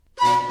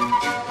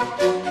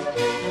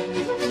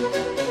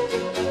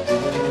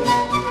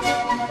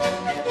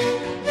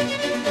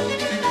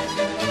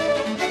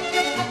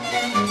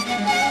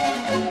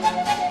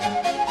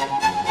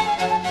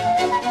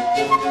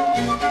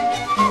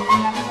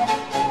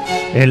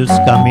Els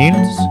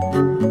camins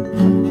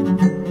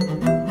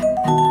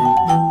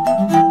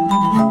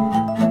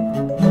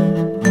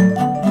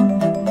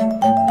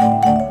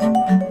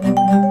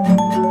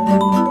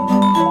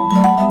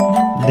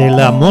de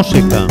la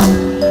música.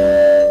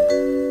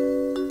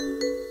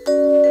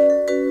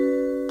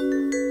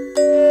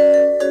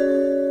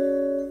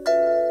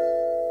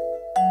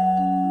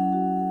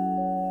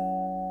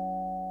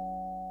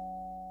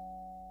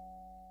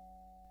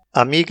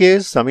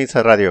 Amigues, amics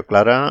de Ràdio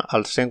Clara,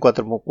 al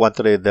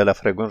 104.4 de la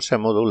freqüència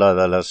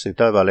modulada de la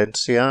ciutat de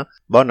València,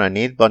 bona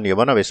nit, bon dia,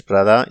 bona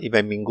vesprada i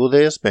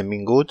benvingudes,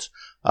 benvinguts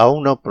a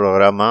un nou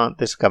programa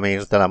dels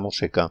camins de la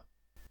música.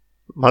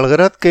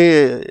 Malgrat que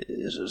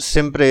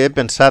sempre he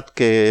pensat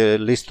que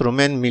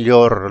l'instrument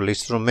millor,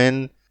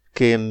 l'instrument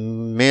que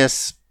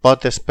més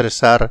pot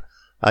expressar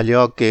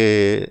allò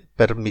que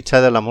per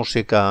mitjà de la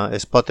música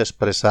es pot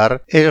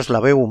expressar és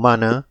la veu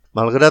humana,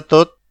 malgrat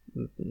tot,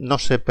 no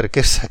sé per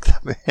què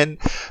exactament,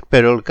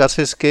 però el cas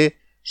és que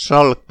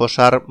sol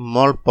posar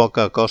molt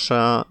poca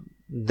cosa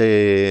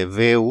de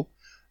veu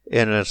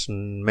en els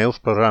meus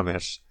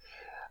programes.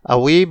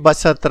 Avui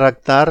vaig a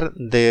tractar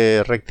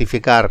de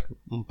rectificar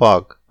un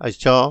poc.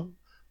 Això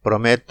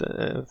promet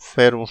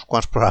fer uns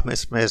quants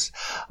programes més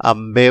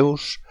amb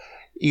veus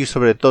i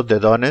sobretot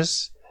de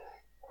dones,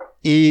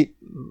 i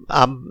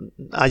amb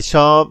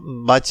això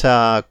vaig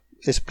a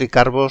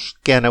explicar-vos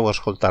què aneu a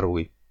escoltar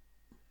avui.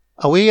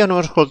 Avui aneu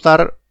a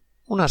escoltar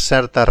una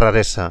certa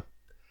raresa.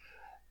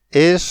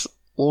 És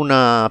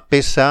una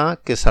peça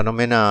que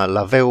s'anomena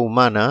La veu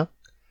humana,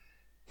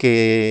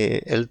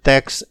 que el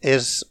text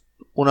és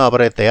una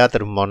obra de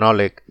teatre, un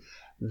monòleg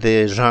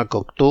de Jean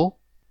Cocteau,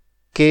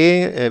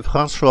 que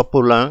François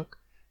Poulenc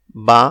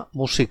va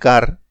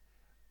musicar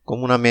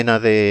com una mena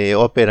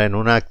d'òpera en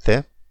un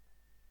acte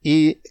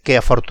i que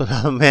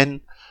afortunadament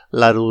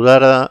la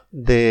durada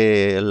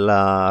de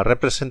la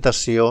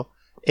representació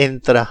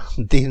entra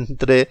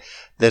dintre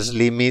dels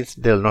límits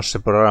del nostre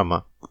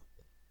programa.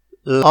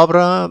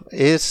 L'obra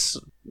és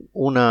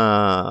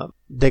una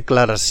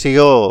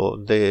declaració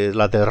de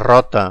la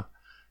derrota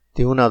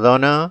d'una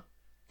dona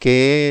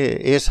que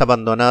és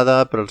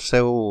abandonada pel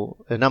seu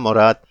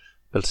enamorat,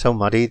 pel seu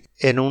marit,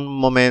 en un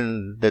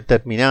moment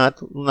determinat,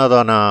 una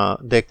dona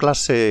de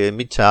classe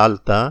mitja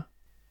alta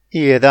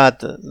i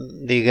edat,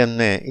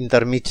 diguem-ne,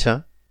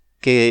 intermitja,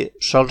 que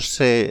sol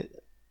ser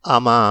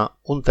amb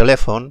un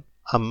telèfon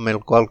amb el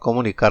qual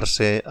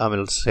comunicar-se amb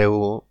el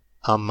seu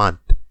amant.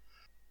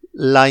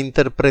 La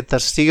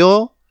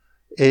interpretació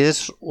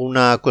és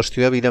una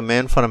qüestió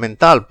evidentment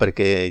fonamental,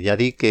 perquè ja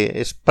dic que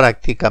és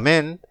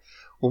pràcticament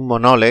un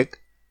monòleg,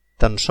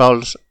 tan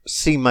sols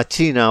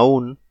s'imagina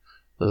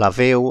la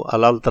veu a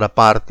l'altra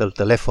part del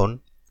telèfon,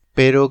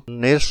 però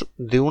és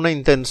d'una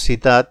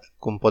intensitat,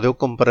 com podeu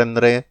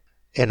comprendre,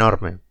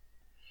 enorme.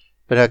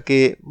 Per a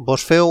que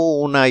vos feu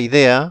una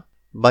idea,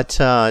 vaig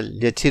a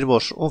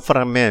llegir-vos un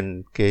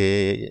fragment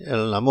que,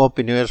 en la meva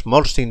opinió, és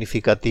molt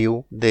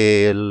significatiu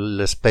de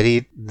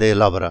l'esperit de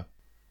l'obra.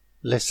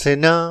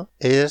 L'escena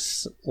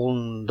és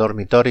un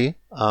dormitori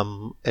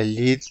amb el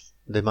llit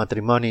de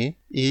matrimoni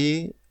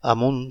i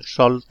amb un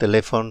sol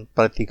telèfon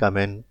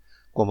pràcticament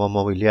com a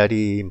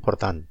mobiliari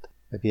important.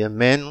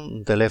 Evidentment,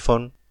 un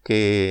telèfon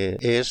que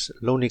és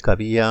l'única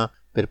via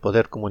per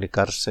poder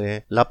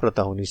comunicar-se la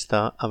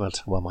protagonista amb el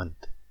seu amant.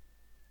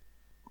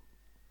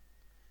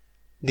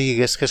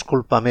 Digues que és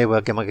culpa meva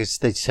que m'hagués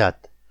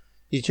deixat,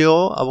 i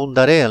jo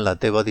abundaré en la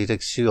teva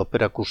direcció per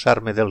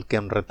acusar-me del que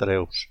em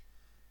retreus.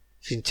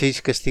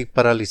 Fingeix que estic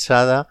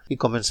paralitzada i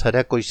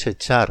començaré a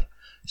coixejar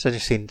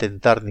sense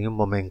intentar ni un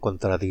moment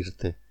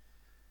contradir-te.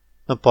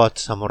 No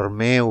pots, amor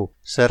meu,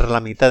 ser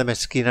la meitat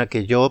mesquina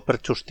que jo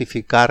per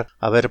justificar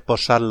haver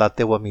posat la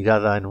teua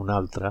mirada en una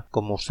altra,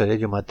 com ho seré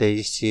jo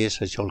mateix si és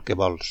això el que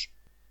vols.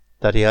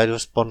 Daré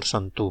els ponts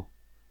amb tu.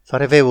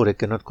 Faré veure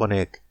que no et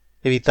conec.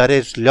 Evitaré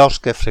els llocs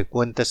que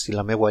freqüentes i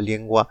la meua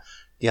llengua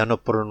ja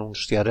no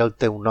pronunciaré el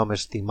teu nom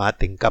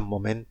estimat en cap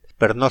moment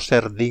per no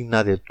ser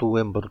digna de tu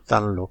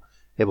embrutant-lo,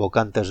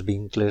 evocant els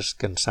vincles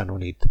que ens han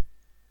unit.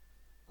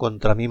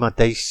 Contra mi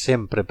mateix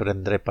sempre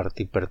prendré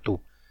partit per tu,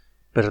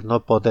 per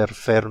no poder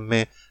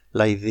fer-me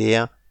la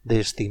idea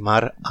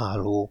d'estimar a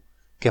algú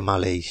que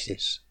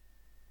m'aleixes.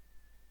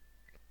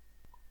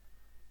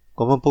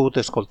 Com hem pogut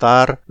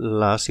escoltar,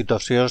 la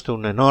situació és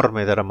d'un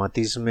enorme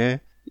dramatisme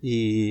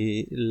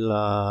i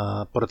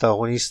la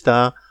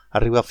protagonista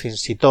arriba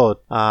fins i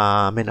tot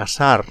a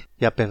amenaçar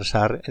i a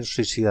pensar en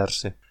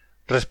suïcidar-se.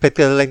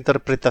 Respecte de la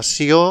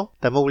interpretació,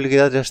 també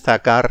obligaré a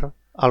destacar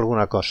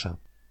alguna cosa.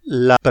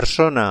 La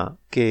persona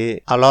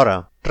que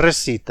alhora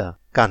recita,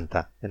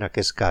 canta, en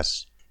aquest cas,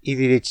 i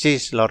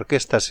dirigeix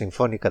l'Orquestra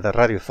Simfònica de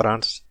Radio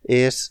France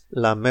és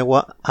la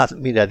meua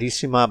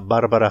admiradíssima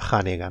Barbara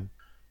Hannigan,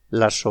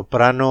 la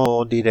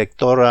soprano,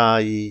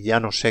 directora i ja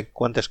no sé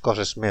quantes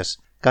coses més,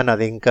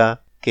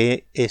 canadenca,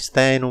 que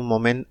està en un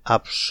moment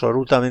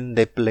absolutament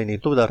de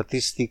plenitud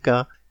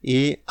artística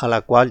i a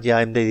la qual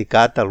ja hem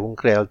dedicat algun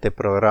crealte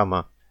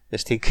programa.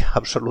 Estic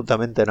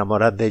absolutament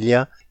enamorat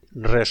d'ella.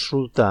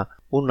 Resulta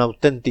un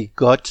autèntic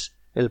goig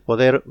el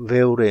poder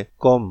veure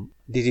com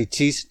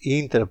dirigeix i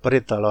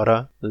interpreta alhora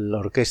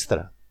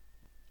l'orquestra.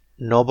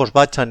 No vos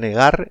vaig a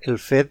negar el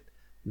fet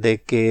de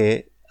que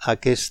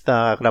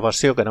aquesta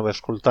gravació que aneu a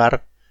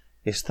escoltar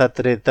està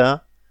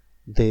treta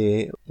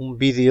d'un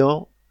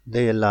vídeo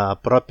de la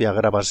pròpia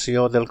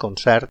gravació del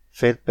concert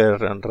fet per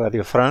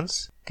Radio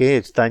France que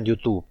està en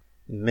YouTube.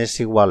 M'és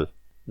igual,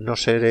 no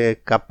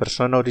seré cap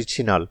persona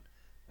original,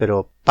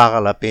 però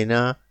paga la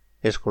pena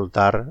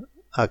escoltar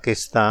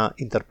aquesta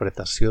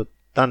interpretació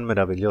tan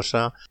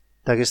meravellosa,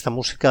 d'aquesta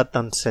música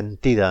tan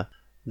sentida,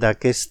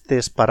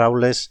 d'aquestes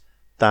paraules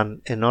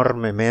tan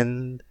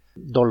enormement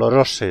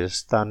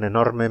doloroses, tan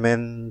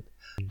enormement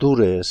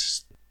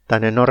dures,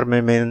 tan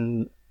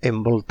enormement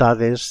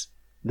envoltades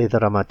de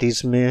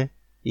dramatisme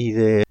i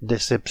de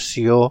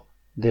decepció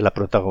de la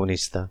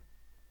protagonista.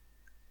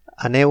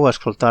 Aneu a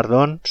escoltar,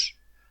 doncs,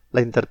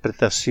 la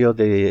interpretació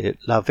de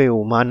la veu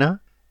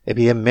humana.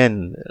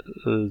 Evidentment,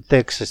 el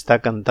text està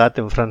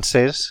cantat en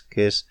francès,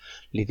 que és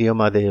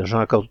l'idioma de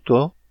Jean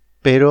Cocteau,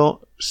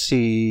 però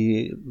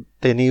si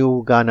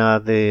teniu gana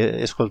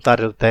d'escoltar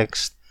el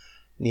text,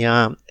 n'hi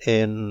ha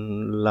en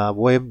la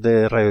web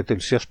de Radio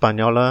Televisió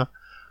Espanyola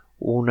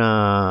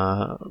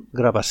una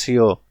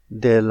gravació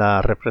de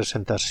la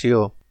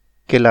representació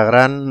que la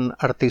gran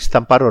artista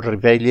Amparo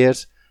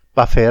Ribelles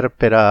va fer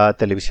per a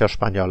Televisió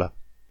Espanyola.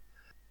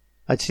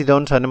 Així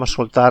doncs anem a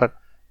escoltar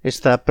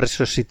esta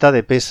preciositat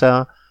de peça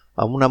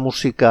amb una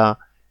música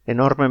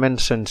enormement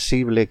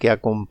sensible que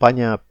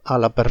acompanya a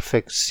la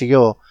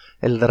perfecció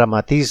el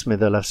dramatisme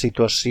de la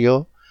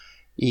situació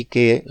i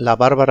que la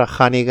Bàrbara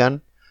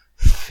Hannigan,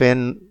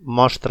 fent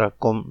mostra,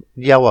 com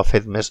ja ho ha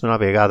fet més d'una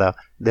vegada,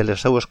 de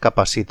les seues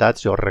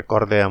capacitats. Jo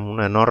recordo amb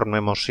una enorme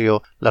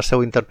emoció la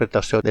seva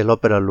interpretació de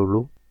l'òpera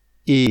Lulu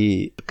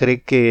i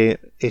crec que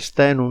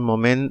està en un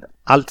moment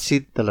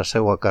àlgid de la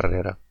seva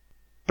carrera,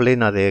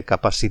 plena de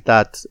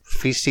capacitats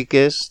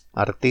físiques,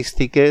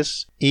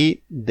 artístiques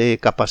i de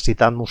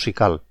capacitat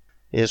musical.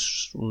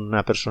 És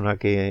una persona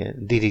que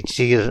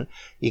dirigir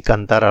i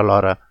cantar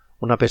alhora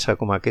una peça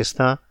com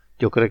aquesta,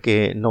 jo crec que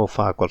no ho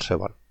fa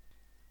qualsevol.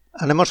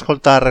 Anem a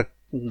escoltar,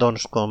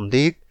 doncs, com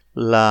dic,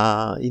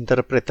 la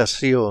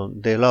interpretació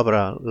de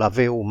l'obra La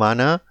veu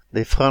humana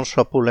de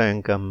François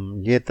Poulenc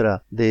amb lletra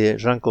de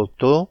Jean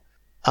Cocteau,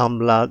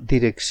 amb la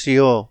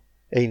direcció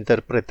e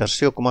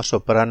interpretació com a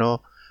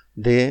soprano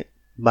de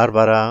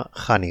Bàrbara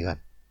Hannigan.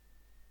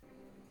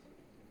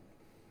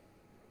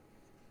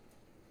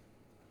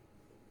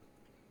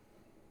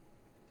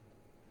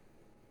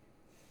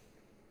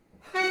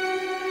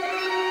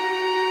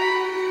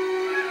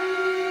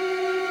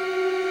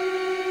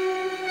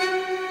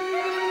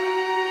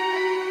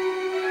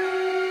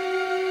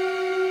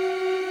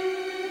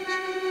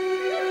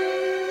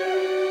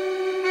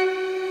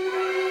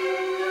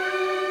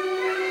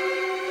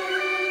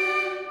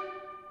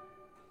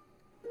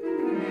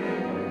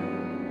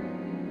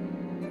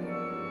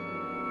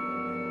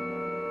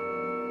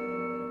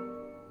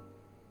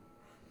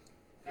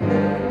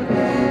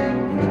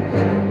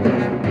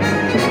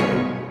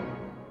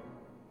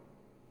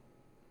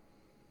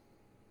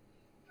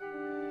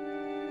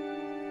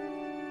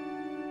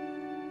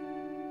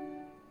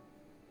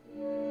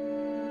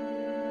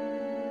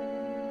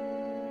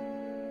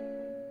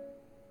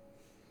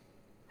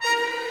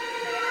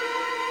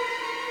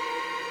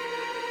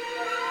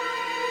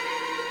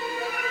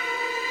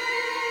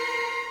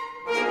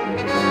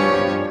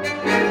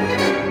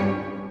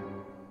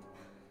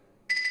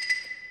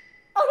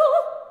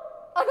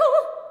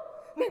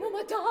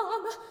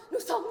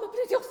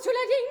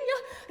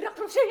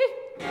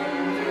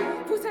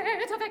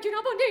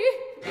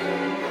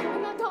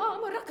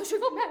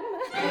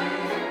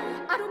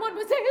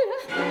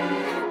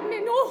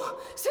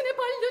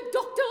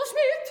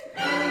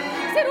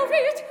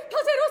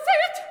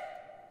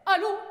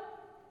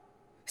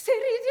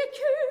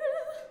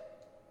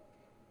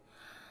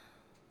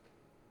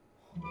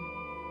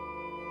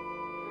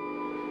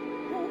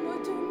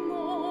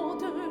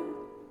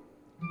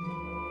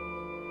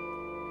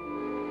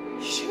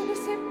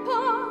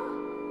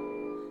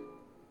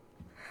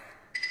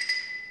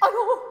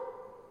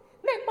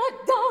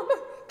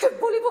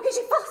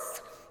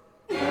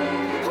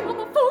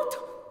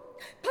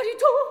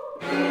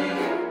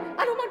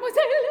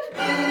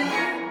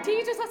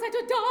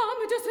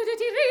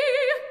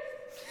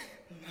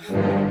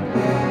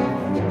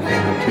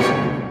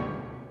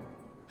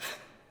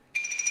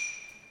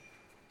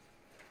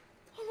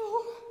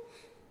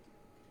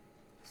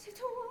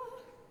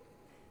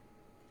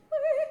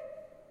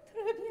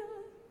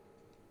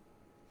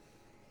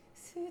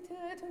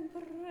 C'était un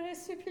vrai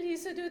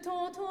supplice de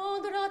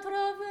t'entendre à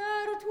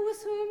travers tout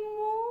ce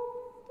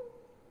monde.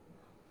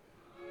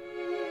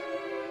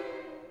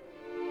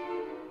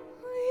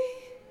 Oui.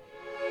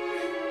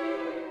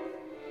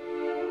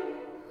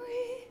 Oui.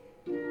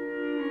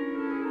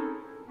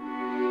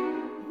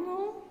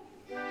 Non.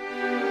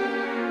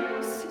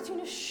 C'est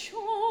une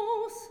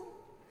chance.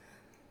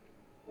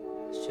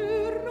 Je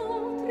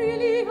rentre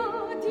il y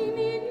a 10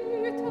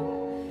 minutes.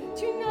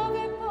 Tu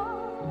n'avais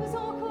pas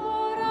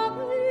encore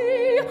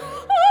appris.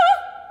 Oh!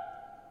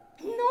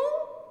 Non,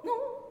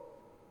 non.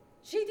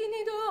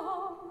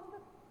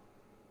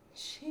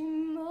 chez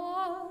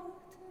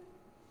Marthe.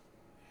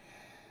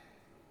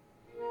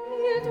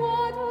 Il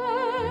doit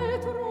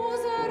être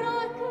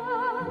 11h15,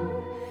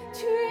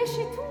 tu es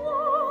chez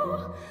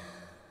toi.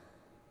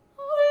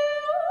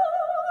 Alors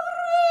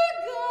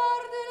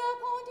regarde la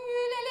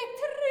pendule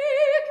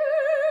électrique.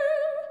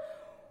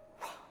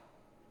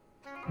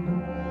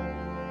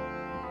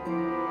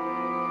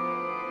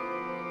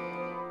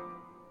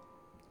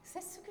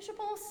 C'est ce que je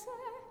pensais.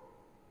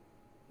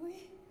 Oui,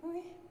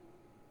 oui,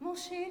 mon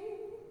chéri,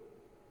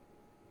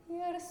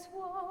 hier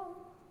soir.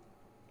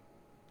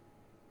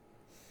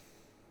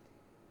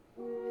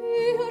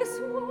 Hier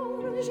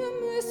soir, je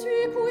me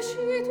suis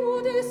couchée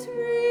tout de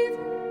suite,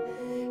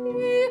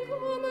 et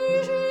comme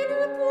je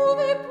ne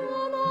pouvais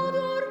pas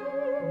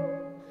m'endormir,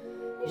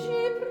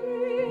 j'ai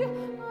pris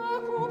un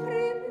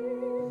comprimé.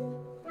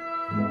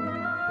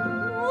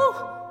 Oh,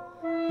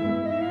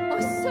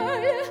 un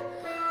seul,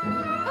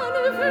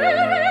 un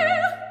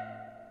verre.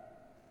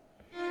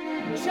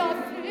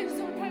 J'avais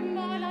un peu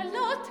mal à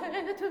la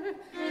tête,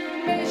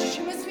 mais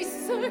je me suis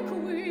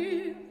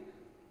secouée.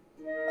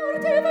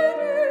 Marthe est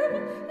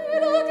venue,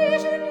 elle a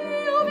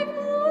déjeuné avec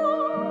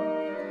moi.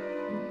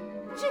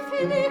 J'ai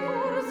fait les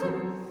courses,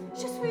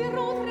 je suis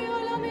rentrée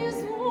à la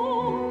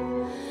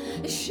maison.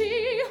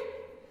 J'ai...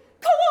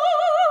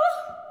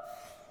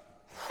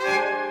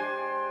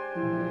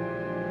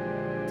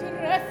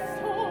 très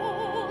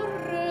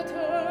forte.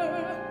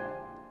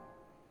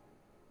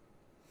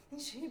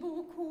 J'ai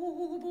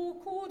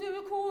beaucoup de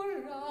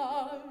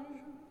courage.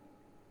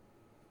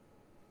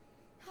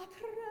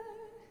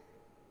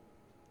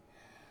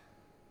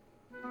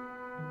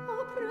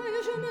 Après,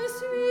 je me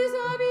suis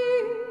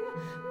habillée.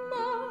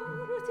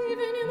 Marthe est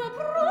venue me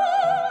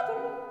prendre.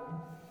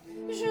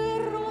 Je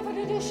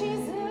rentrais de chez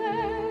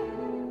elle.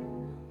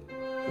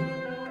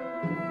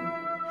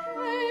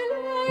 Elle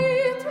a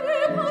été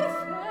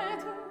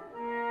parfaite.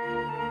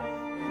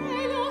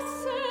 Elle a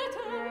 7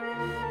 ans,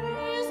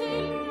 mais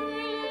elle ne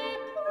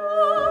l'est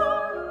pas.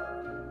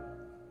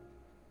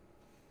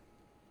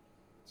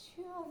 Tu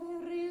avais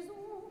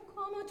raison,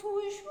 comme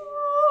toujours.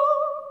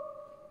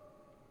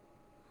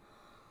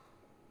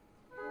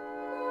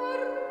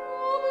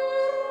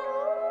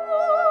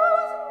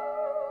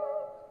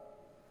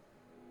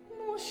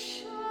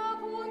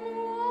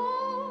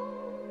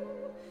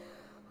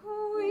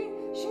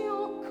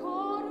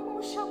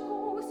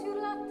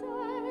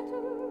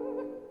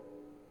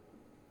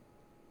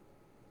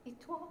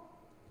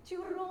 Tu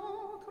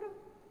rentres.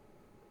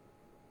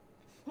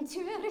 Tu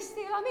es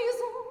resté à la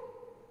maison.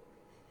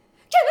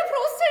 Quel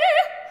procès?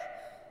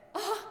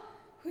 Ah,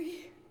 oui.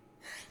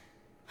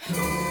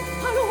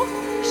 Allons,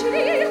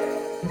 chérie,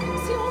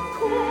 si on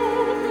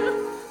court,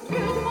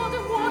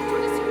 demande-moi tout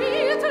de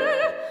suite.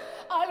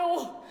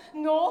 Allons,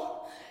 non,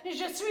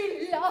 je suis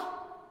là.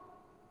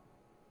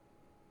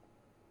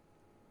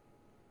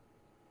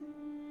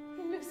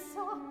 Le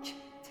sac,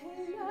 tes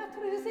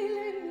lettres et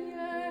les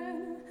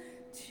miennes,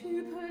 tu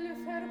peux le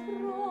faire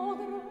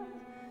prendre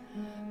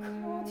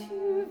quand tu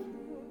veux.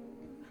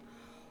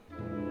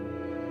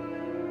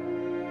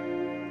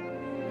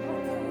 La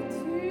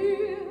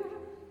voiture,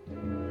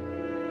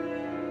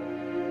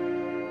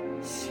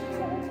 je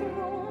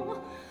comprends.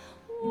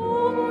 Oh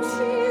mon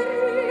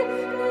chéri,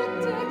 ne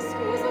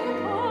t'excuse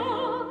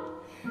pas.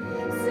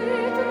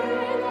 C'est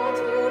très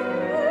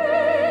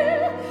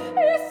naturel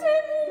et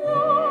c'est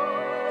moi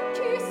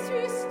qui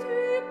suis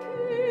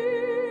stupide.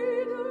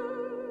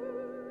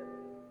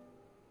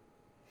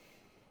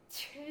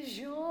 Tu es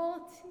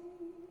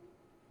gentil.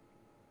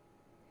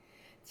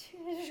 Tu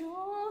es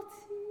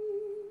gentil.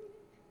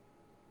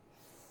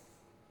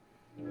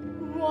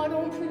 Moi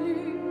non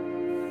plus,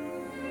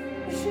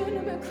 je ne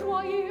me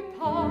croyais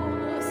pas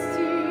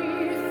si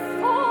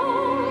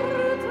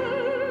forte.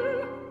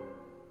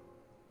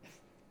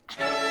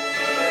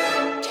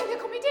 Quelle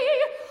comédie!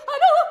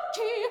 Alors,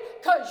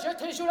 que je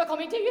te joue la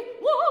comédie?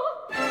 Moi?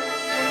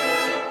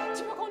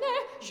 Tu me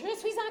connais, je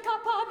suis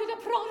incapable de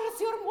prendre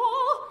sur moi.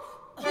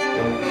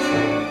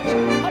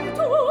 Pas du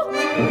tout.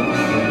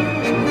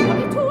 Pas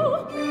du tout.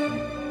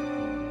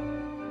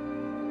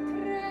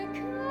 Très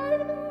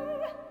calme.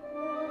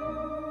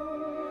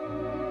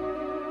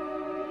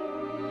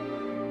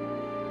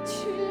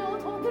 Tu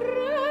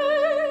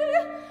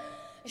l'entendrais.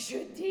 Je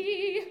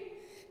dis,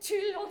 tu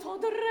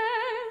l'entendrais.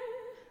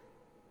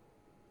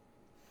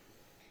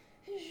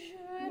 Je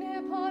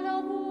n'ai pas la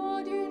voix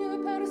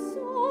d'une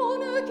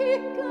personne qui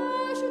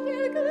cache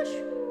quelque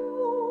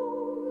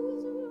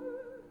chose.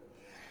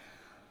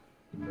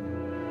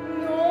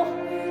 Non,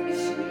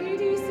 j'ai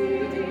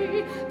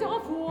décidé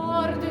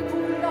d'avoir du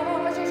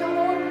courage et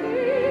j'en ai.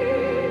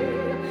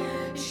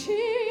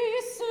 J'ai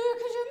ce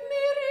que je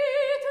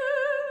mérite.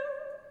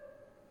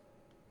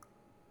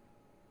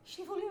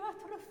 J'ai voulu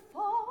être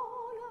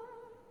folle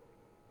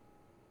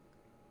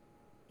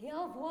et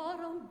avoir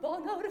un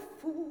bonheur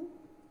fou.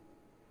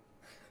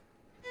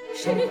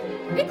 Chérie,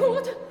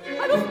 écoute.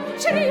 Allô,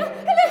 chérie,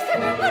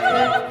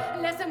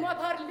 laisse-moi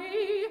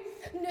parler.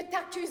 Ne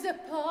t'accuse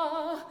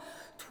pas.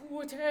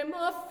 Tout est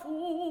ma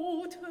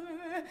faute.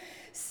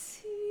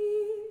 Si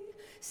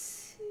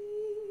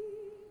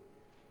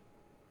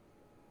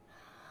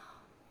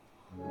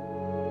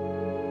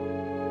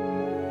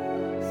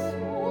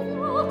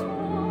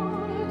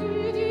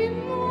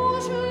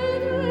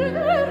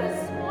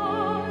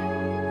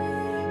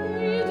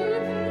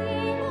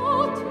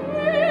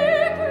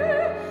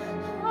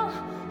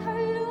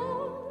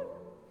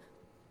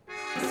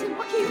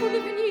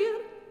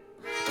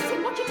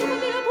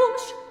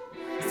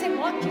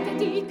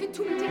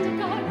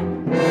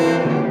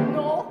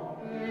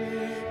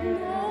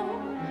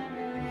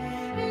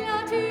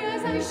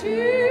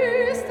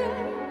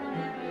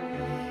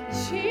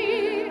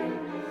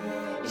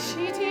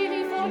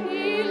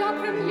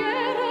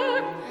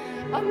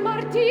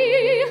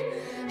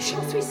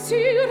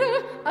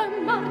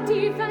un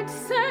mardi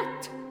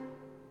 27.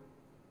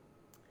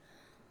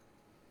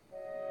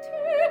 Tu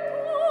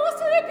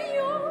penses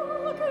bien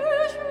que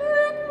je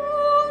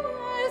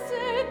connais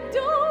cette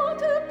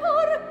date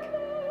par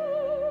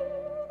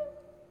cœur.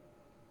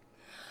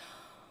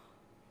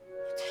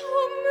 Ta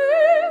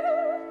mère,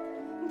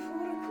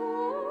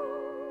 pourquoi?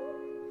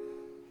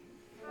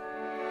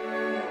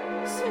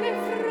 Ce n'est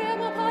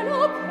vraiment pas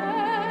la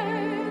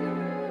peine.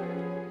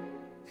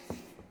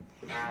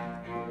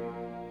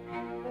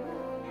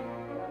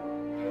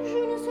 Je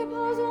ne sais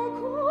pas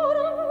encore.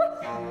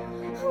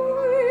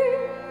 Oui,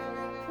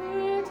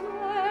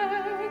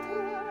 peut-être.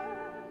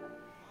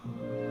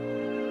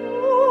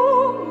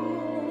 Oh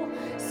non,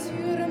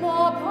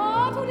 sûrement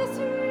pas tout de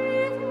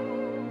suite.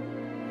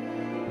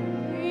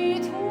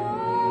 Et toi?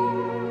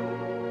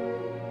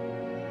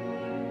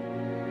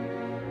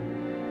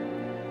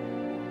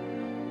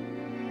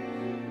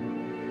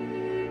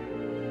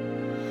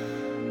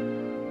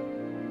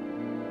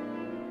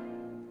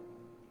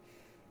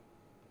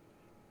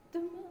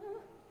 Demain,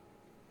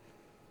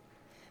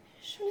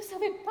 je ne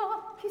savais pas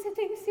qu'ils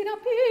étaient si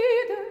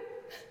rapides.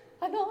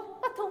 Alors,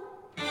 attends,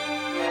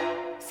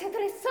 c'est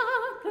très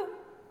simple.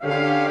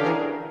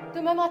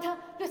 Demain matin,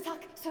 le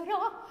sac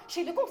sera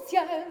chez le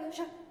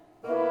concierge.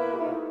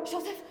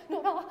 Joseph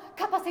n'aura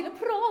qu'à passer le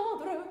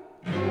prendre.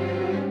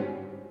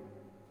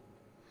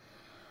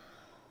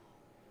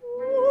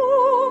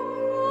 Oh,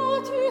 moi,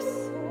 tu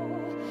sais,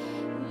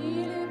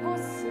 il est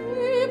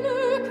possible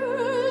que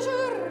je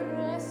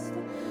reste,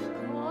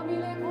 comme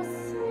il est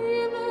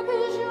possible que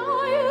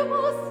j'aille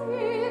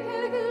passer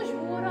quelques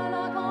jours à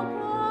la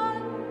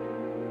campagne.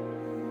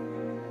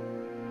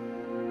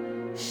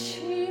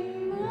 Chez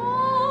Marthe,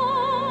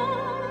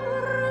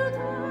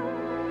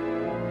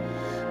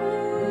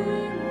 oui,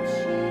 mon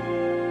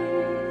chéri,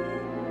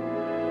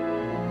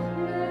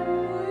 mais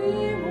oui,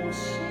 mon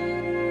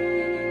chéri.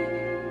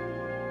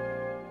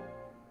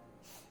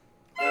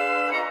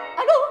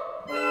 Allô?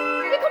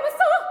 Mais comme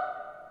ça?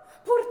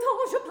 Pourtant,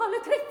 je parle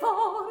très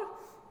fort.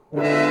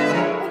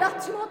 Et là,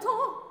 tu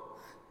m'entends?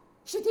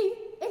 Je dis,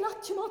 et là,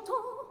 tu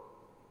m'entends?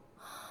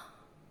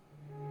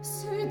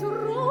 C'est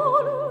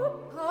drôle,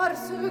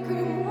 parce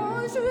que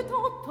moi, je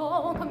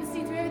t'entends comme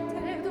si tu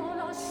étais dans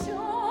la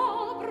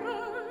chambre.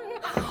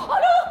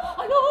 Allô?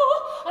 Allô?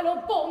 Allô,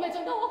 bon,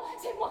 maintenant,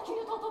 c'est moi qui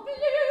ne t'entends plus.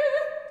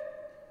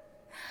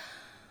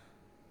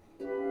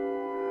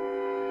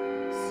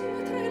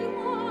 C'est très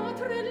loin,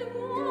 très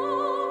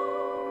loin.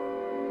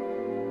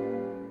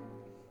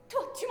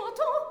 Toi, tu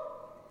m'entends?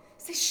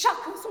 C'est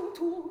chacun son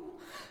tour.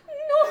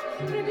 Non,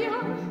 très bien.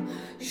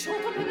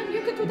 J'entends bien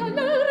mieux que tout à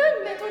l'heure,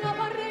 mais ton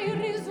appareil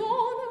résonne.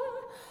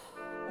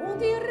 On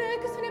dirait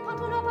que ce n'est pas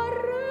ton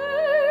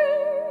appareil.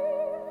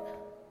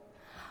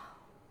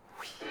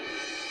 Oui.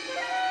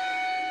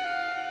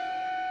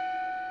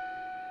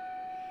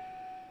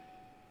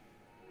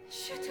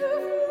 Je te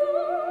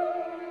vois.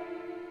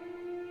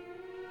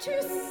 Tu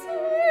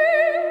sais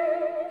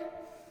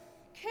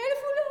quel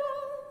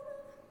foulard?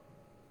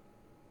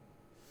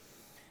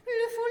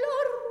 Le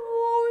foulard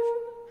rouge.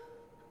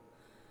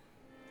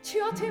 Tu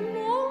as tes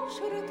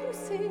manches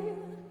retroussées,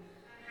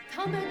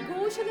 ta main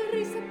gauche le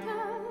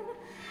récepteur,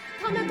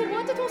 ta main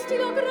droite ton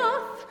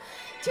stylographe.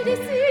 Tu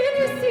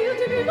dessines sur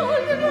du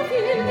vol de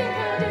profil des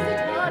cœurs des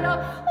étoiles.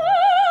 Oh,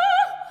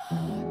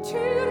 tu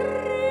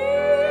ris.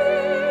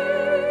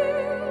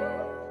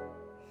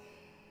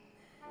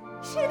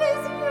 J'ai des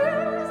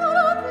yeux à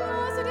la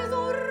place des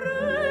oreilles.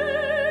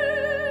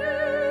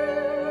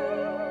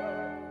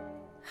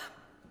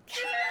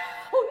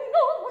 Oh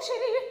non,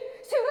 chérie,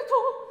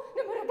 surtout,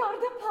 ne me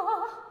regarde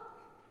pas.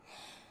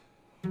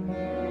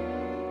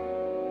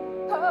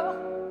 Peur?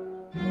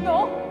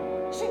 Non,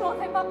 je n'en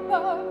ai pas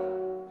peur.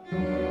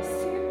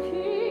 C'est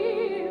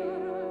pire.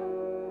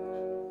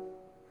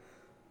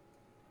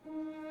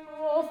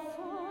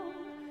 Enfin,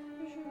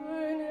 je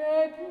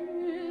n'ai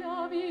plus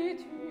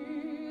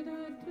l'habitude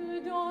de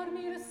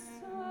dormir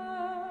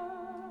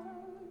seule.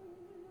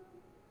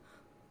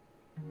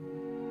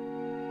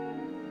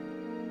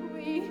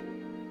 Oui.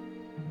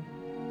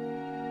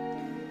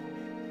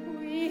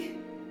 Oui.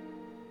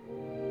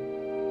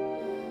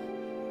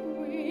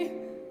 Oui.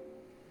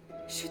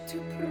 Je te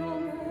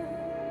promets.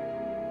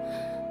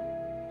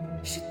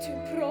 Je te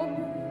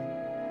promets.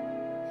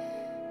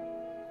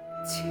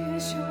 Tu es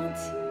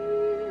gentil.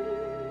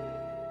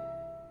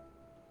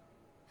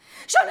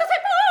 Je ne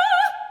sais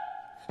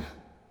pas.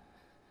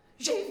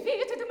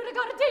 J'évite de me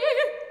regarder.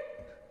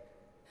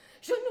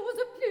 Je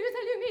n'ose plus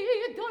allumer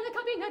dans le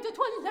cabinet de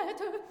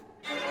toilette.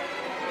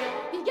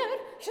 Hier,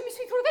 je me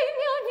suis trouvée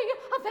niaignée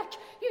avec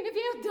une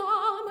vieille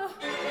dame.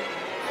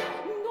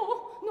 Non,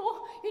 non,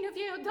 une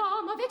vieille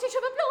dame avec des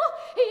cheveux blancs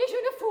et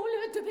une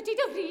foule de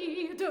petites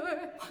rides.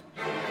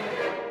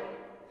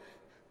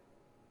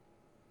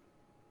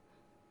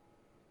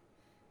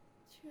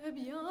 Tu es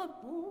bien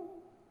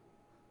beau,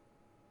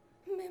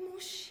 mais mon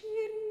chéri,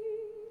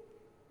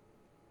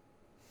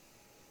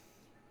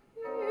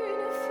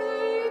 une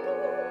figure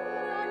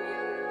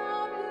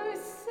admirable,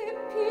 c'est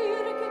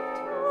pire que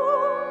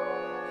tout.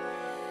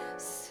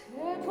 C'est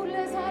pour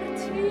les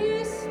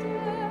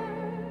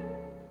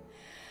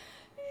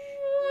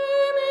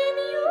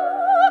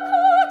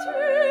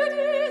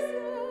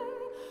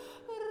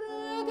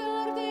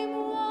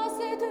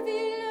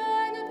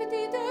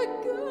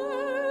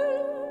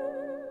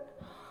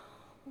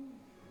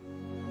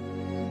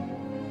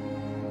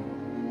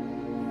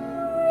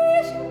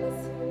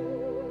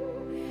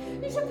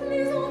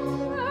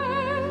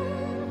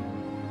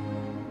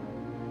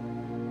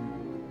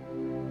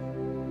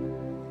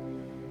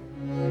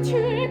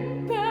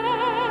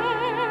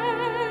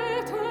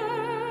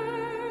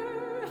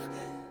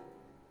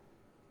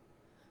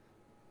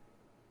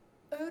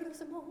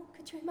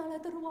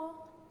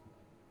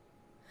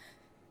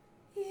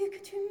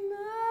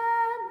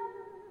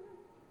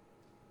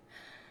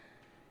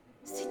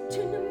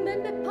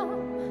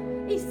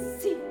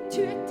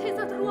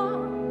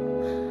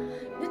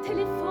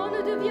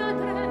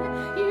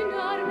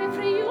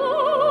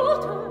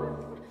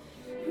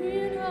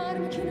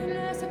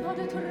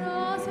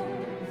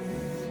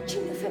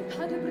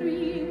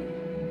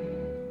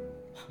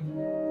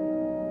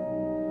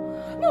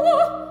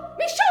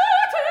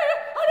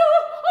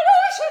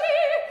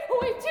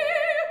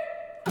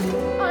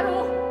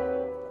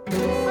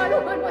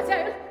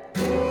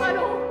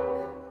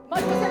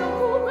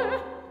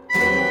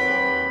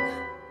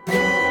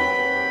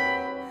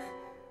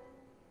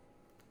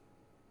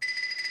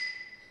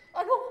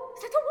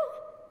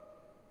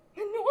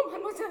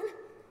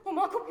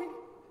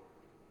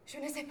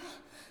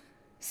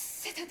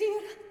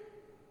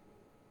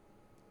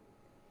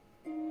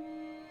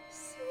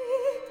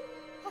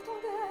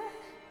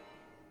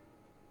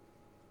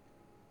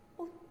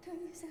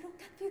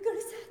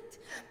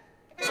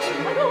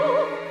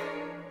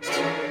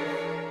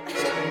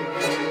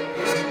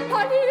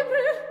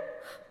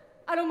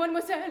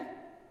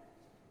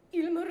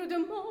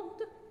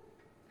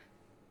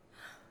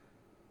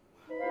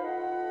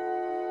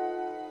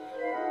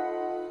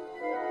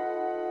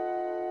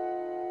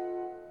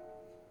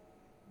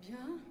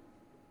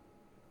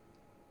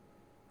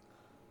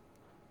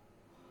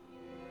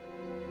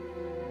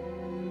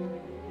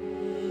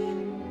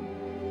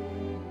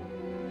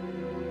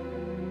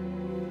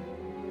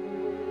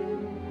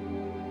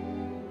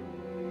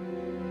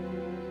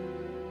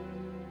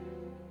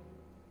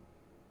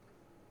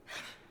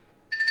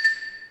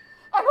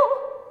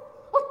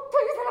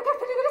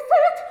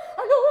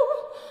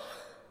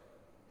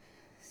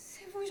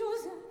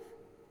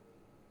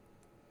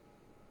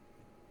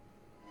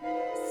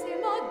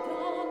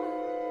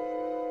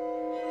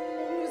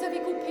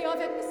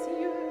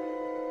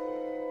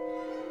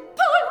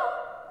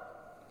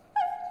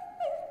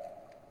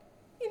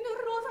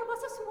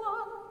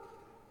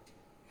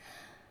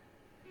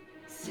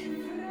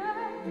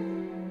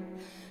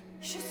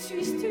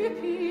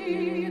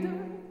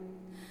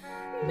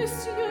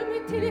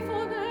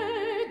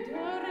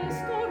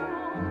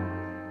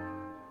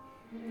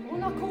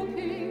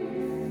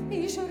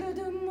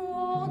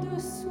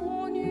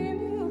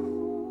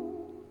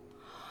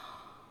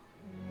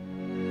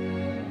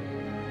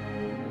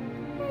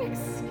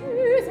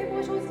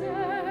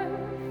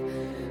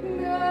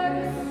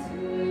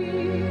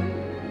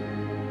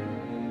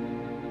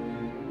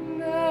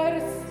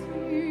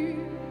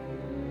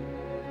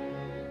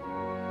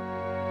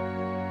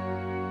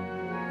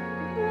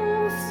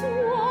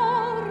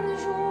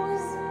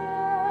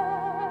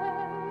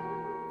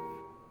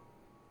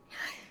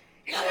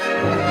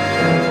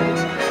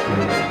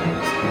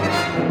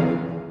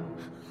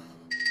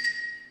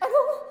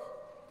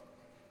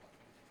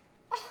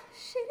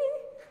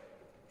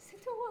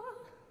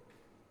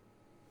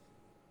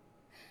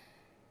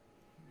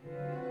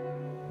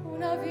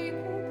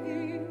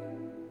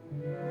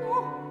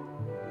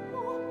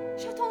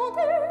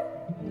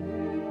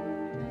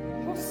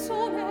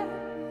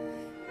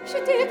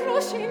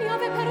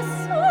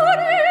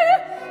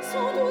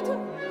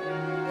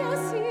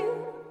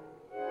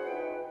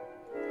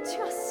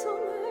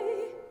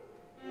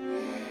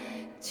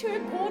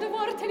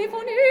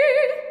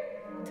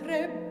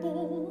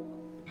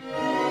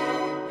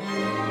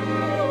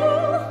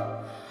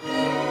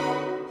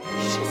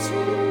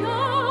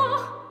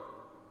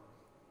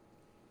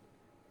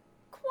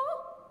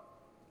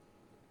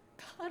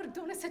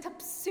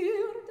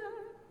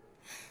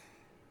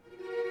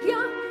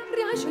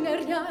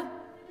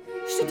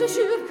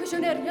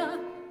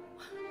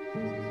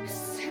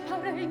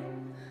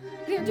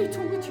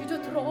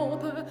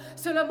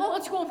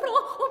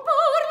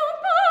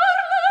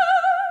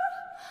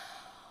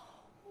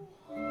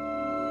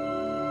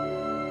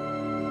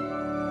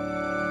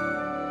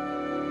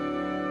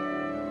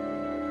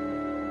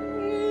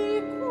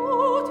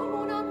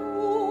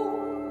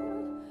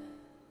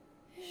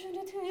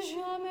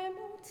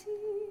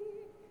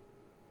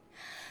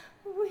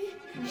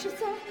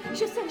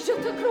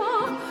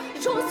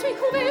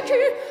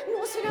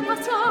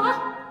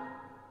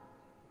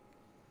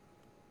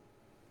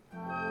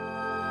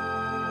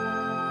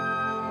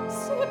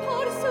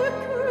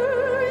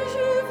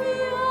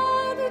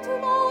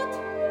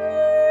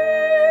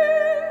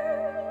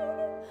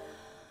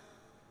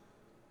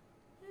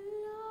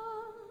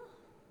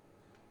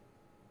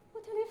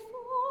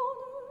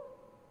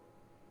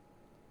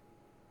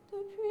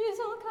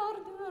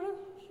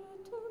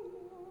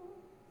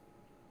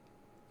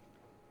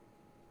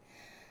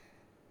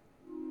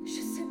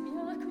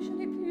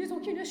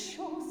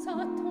chance à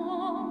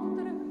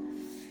attendre.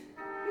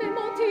 Mais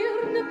mentir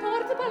ne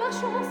porte pas la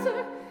chance.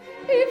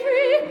 Et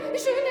puis,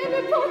 je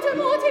n'aime pas te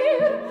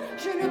mentir.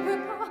 Je ne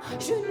veux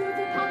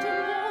pas te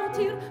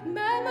mentir,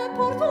 même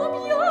pour ton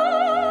bien.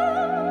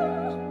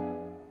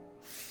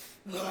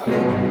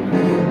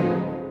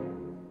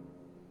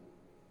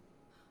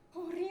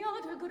 Oh, rien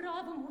de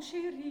grave, mon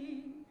chéri.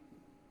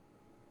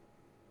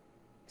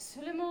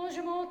 Seulement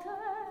je mentais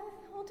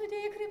en te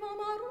décrivant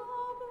ma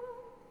robe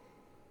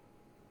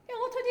et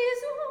en te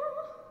disant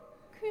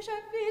que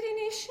j'avais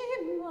dîné chez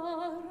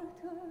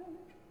Marthe.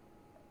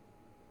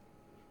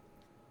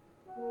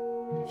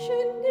 Je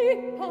n'ai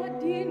pas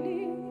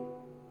dîné,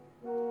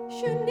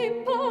 je n'ai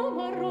pas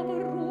ma robe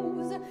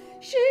rose,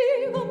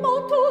 j'ai un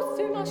manteau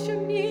sur ma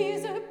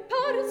chemise,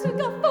 parce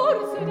qu'à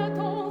force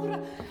d'attendre,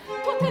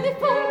 ton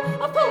téléphone,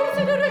 à force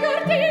de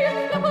regarder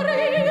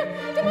l'appareil,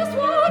 de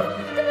m'asseoir,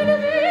 de me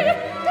lever,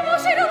 de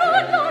manger dans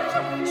la large,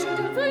 je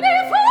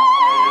devenais folle.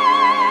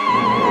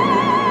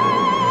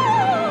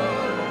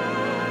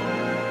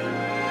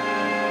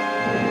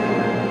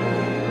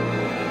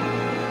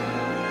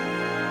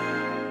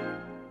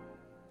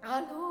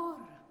 Alors,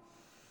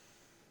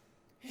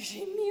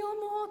 j'ai mis un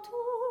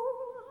manteau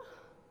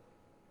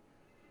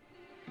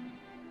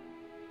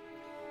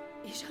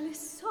et j'allais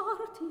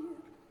sortir,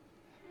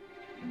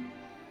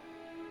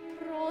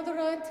 prendre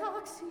un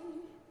taxi,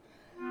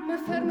 me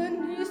faire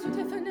mener sous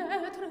tes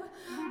fenêtres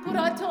pour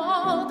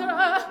attendre.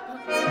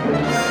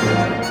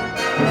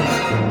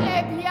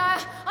 Eh bien,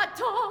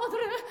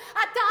 attendre,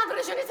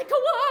 je ne sais quoi.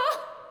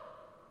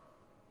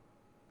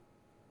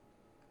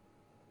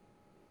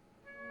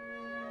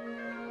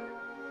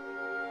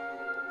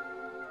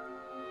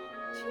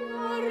 Tu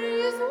as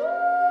raison,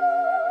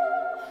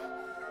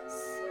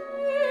 si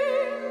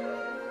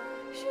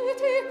je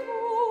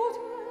t'écoute,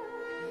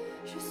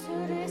 je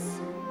serai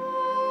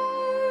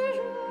sage,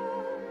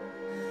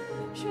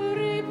 je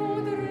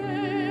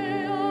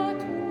répondrai à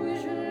tout,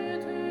 je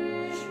te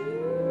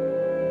jure.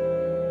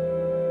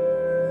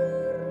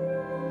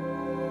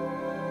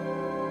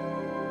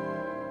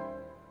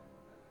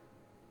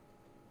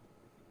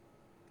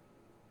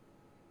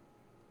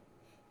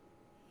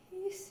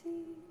 Ici,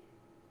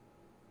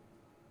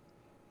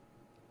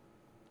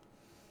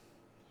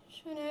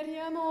 je n'ai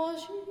rien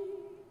mangé.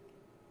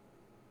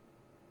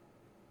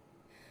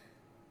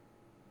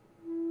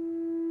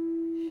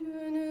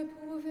 Je ne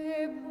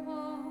pouvais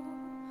pas.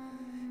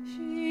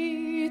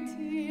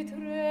 J'étais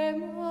très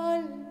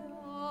malade.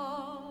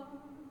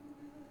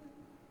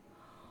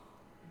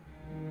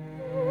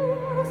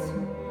 Pour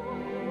ça,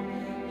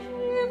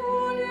 j'ai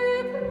voulu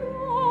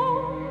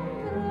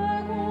prendre un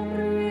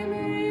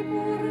comprimé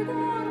pour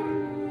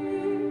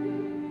dormir.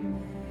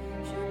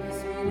 Je me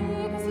suis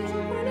dit que si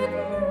j'en prenais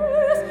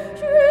plus,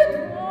 je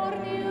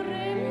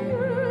dormirais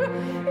mieux,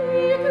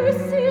 et que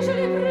si je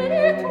les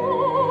prenais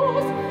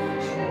tous,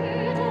 je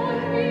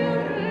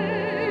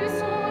dormirais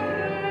sans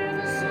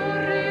rêve, sans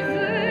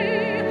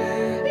réveil.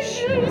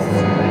 Je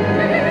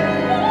serais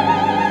morte.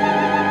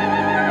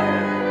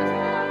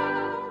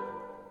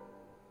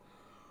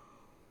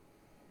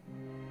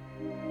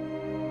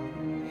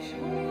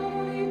 J'en ai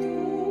envolé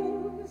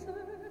 12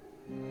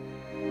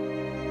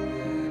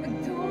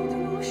 dans de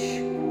l'eau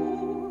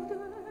chaude,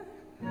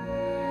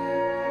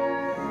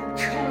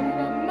 comme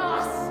une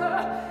masse,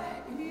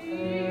 et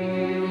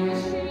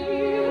j'y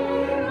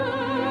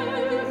rêve.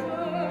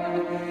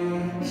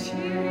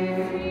 J'ai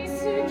rêvé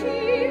ce qui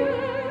est.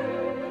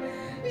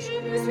 Je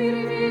me suis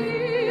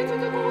réveillée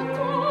toute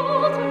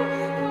contente,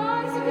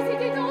 parce que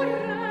c'était un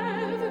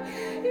rêve.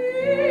 Et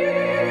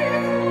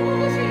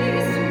quand j'ai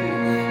su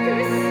que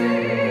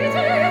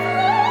c'était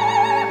vrai,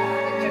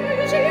 que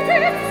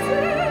j'étais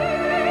seule,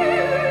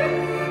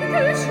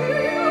 que je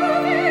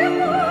n'avais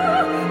pas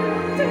la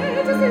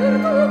tête sur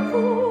ton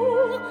cou,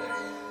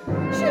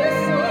 je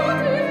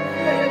sentais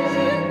que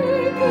je ne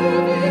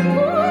pouvais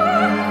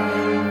pas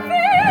vivre.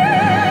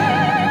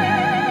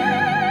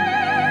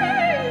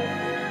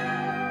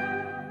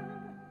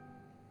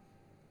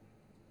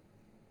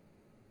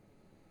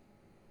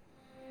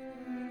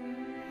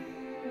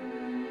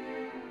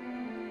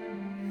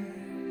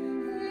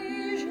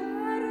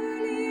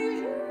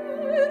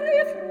 Légère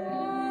et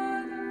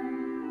froide,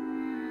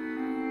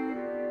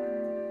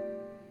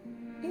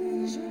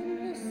 et je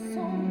ne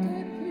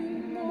sentais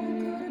plus mon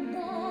cœur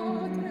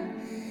battre,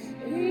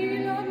 et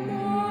la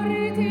mort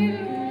était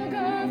longue à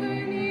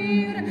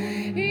venir,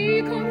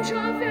 et comme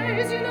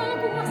j'avais une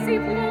angoisse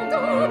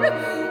épouvantable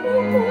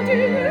au bout du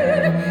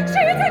mur,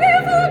 j'étais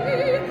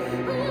devenue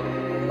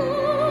morte.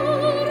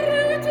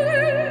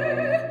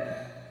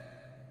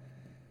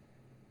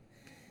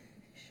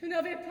 Je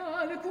n'avais pas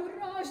le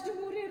courage de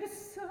mourir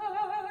seule.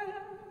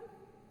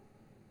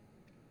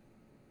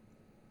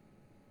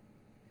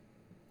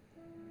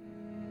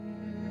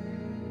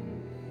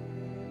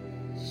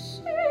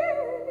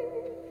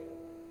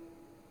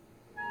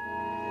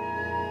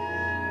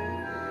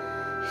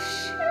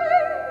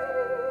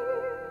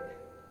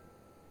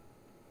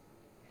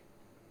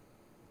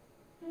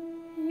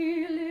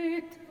 Il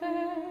était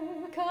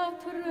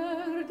 4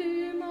 heures du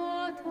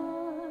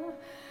matin.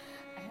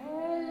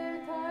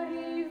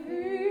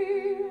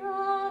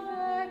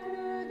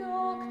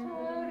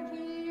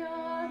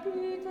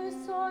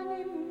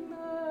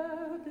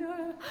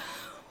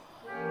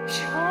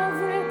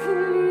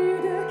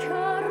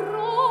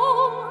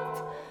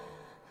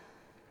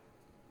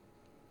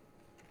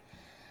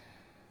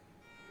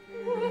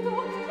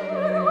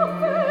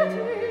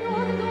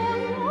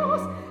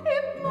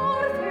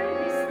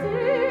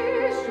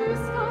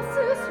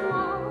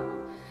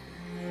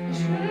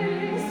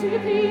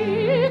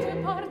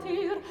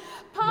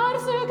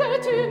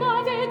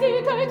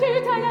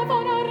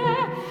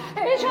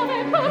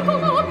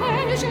 Comment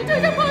puis-je te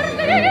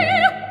parler?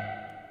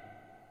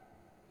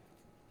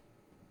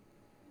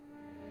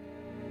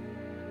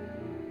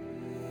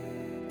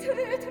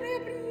 Très très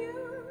bien.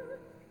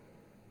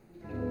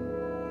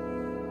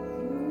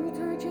 Ne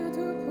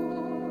t'inquiète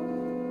pas.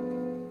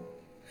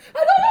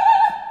 Alors,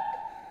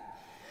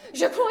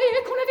 je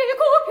croyais qu'on avait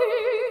coupé.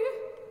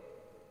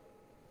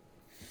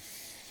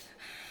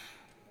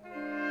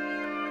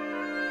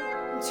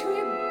 Tu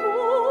es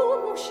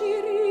beau, mon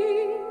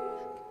chéri,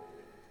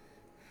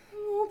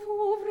 mon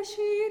pauvre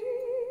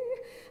chéri,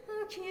 à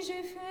qui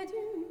j'ai fait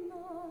du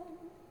mal.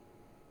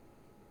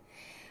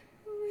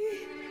 Oui,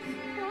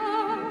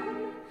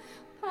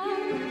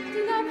 parle,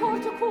 dis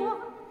n'importe quoi.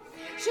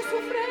 Je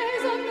souffrais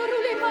à me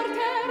rouler par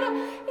terre,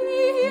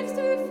 et il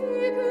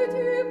suffit que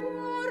tu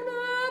parles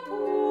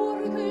pour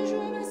que je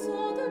me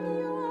sente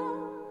bien.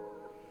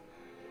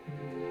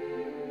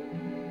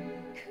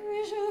 Que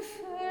je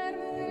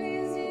ferme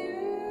les yeux.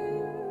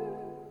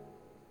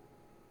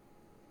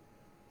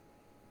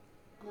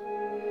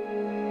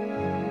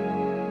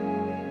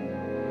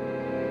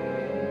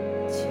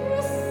 Tu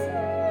sais,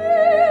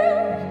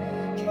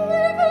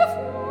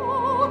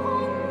 quelquefois quand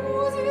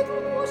nous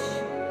étions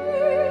couchés,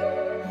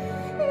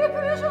 et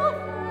que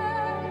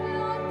j'avais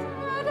la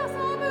tête à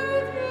sa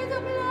petite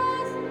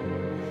place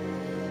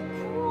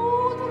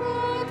contre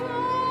ta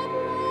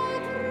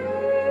poitrine,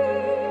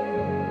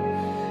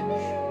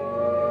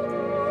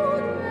 j'entendais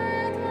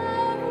ta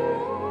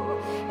voix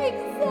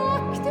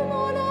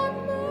exactement la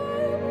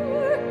même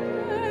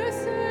que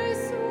ce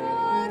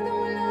soir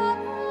dans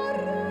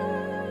l'appareil.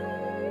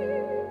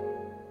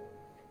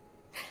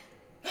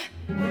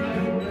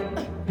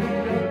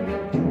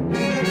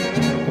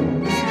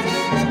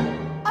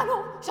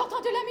 Allons,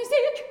 j'entends de la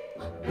musique.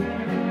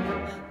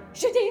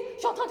 Je dis,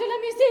 j'entends de la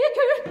musique.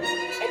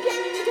 Eh bien,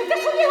 tu devrais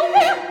tourner en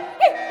mer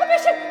et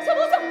empêcher ce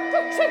bon sang de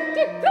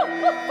jeter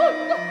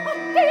grammophone à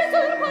tes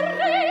heures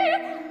pareilles.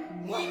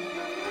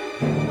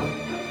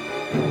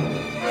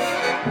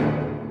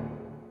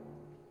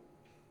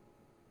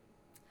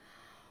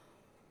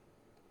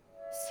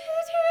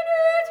 C'est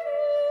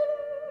inutile.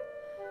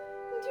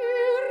 Du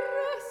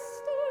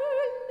reste,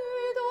 le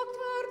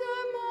docteur de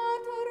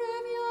Malte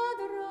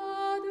reviendra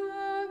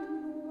demain.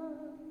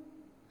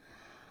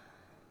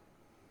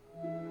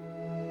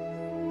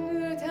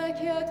 Ne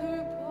t'inquiète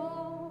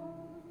pas,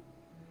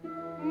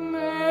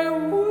 mais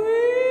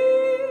oui,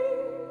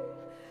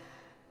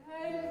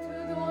 elle te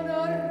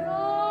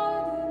donnera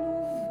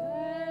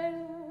des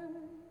nouvelles.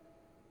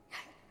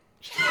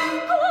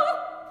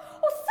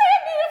 Oh, c'est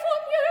mille fois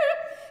mieux.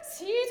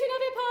 Si tu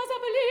n'avais pas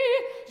appelé,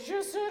 je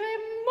serais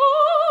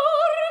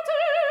morte.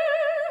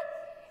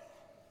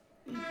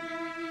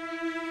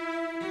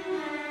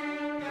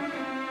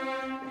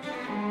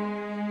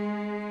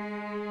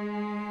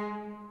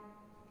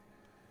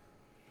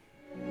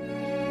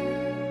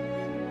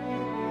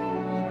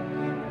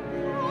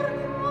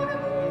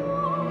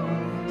 Pardonne-moi,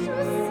 je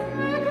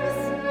sais que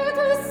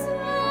cette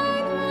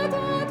scène est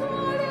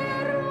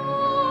intolérable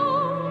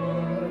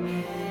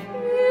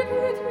et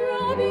que tu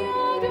as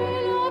bien de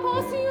la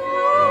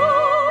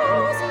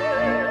patience.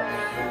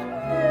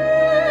 Mais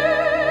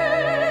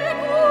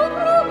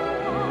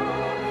comprends-moi,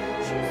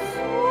 je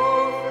souffre.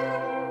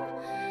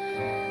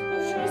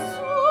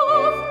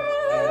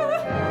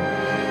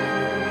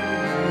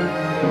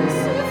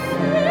 Ce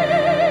fait,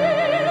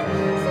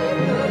 c'est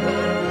le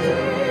dernier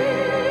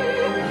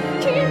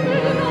qui me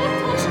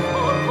rattache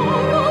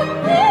encore au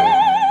nez.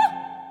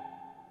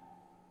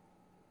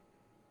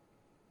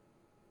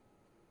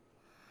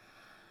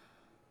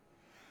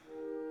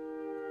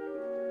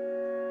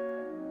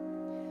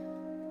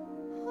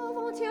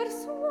 Avant-hier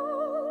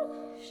soir,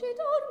 j'ai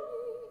dormi.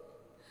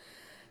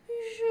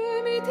 Je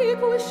m'étais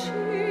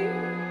couchée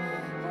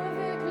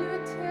avec le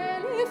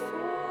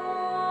téléphone.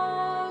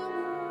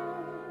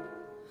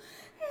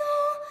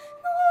 Non,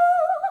 non,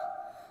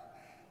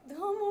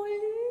 dans mon lit.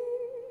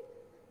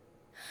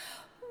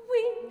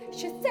 Oui,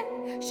 je sais,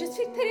 je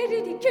suis très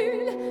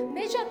ridicule,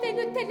 mais j'avais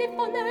le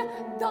téléphone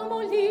dans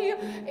mon lit.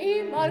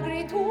 Et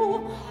malgré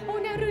tout, on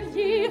est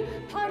relié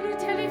par le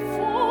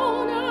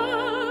téléphone.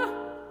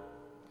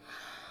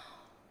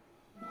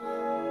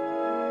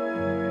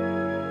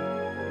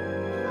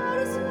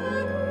 Parce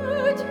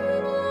que tu me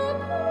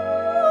parles.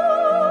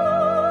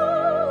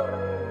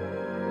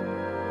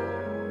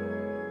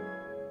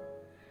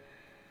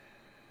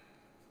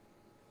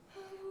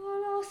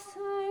 Voilà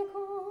 5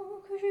 ans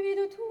que je vis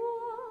de toi,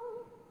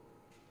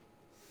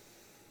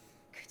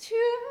 que tu es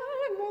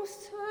mon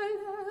seul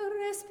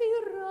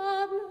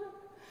respirable,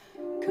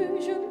 que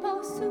je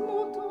passe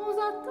mon temps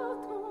à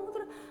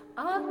t'attendre,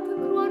 à te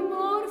croire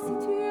mort si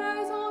tu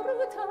es en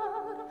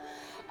retard,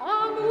 à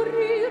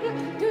mourir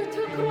de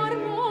te croire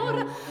mort,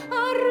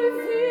 à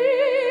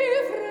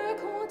revivre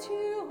quand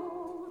tu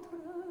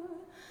entres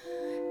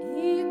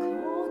et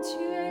quand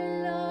tu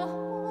es là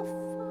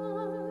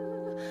enfin,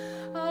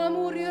 à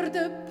mourir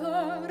de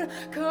peur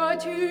que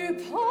tu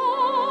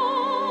partes.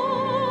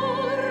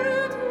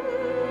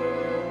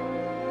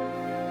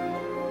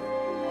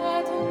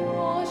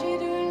 Maintenant j'ai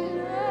de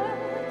l'air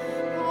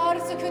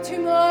parce tu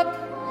me parles.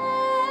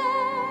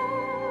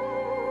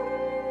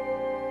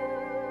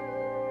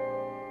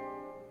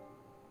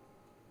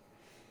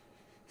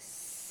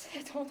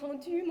 C'est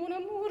entendu, mon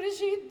amour,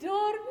 j'ai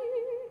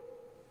dormi.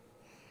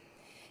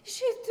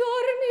 J'ai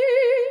dormi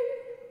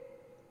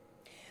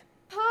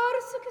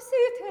parce que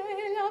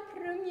c'était la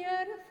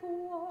première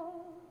fois.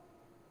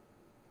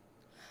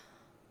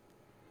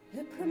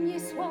 Le premier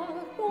soir,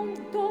 on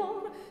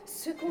dort,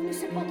 ce qu'on ne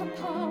supporte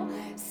pas,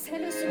 c'est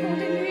le second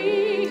de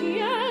nuit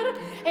d'hier,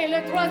 et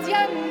le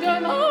troisième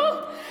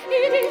demain,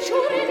 et des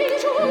jours, avec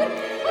toi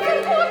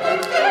mon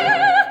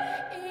cœur.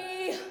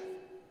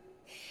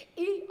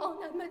 Et en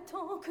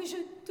admettant que je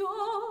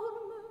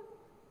dorme,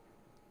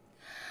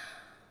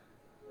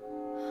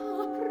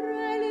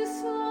 après le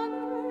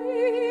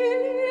sommeil,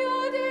 il y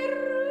a des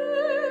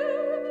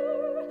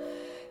rêves,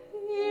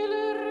 et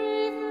le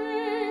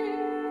rêver,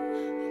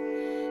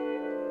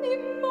 et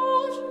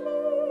manger,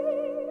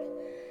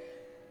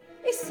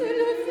 et se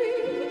lever,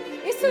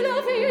 et se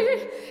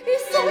laver, et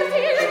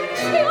sortir,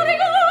 et en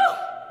riant.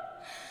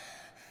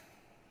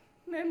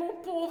 Mais mon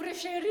pauvre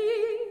chéri,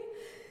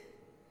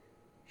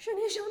 je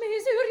n'ai jamais eu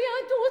rien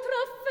d'autre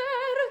à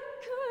faire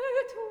que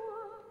toi.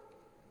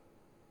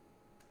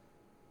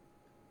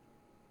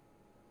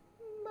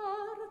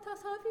 Marthe a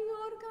sa vie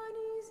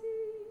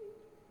organisée.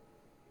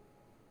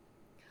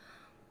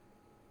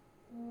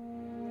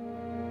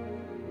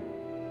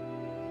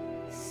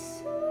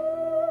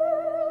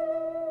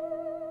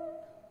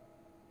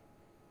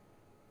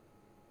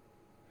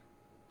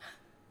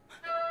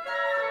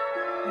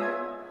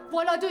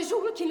 Voilà 2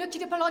 jours qu'il ne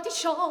quitte pas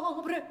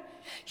l'antichambre.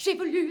 J'ai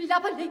voulu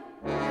l'appeler,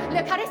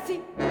 le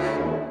caresser.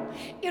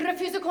 Il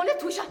refuse qu'on le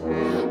touche,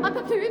 un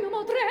peu plus me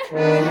montrer.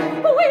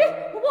 Oui,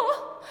 moi,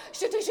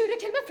 je te jure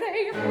qu'il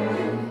m'effraie.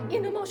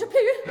 Il ne mange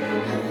plus,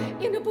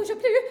 il ne bouge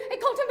plus, et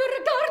quand il me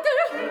regarde,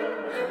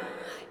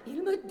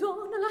 il me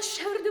donne la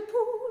chair de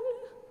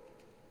poule.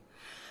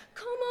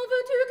 Comment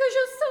veux-tu que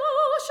je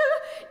sache?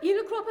 Il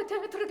croit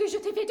peut-être que je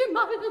t'ai fait du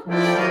mal.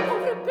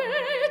 Pauvre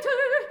bête,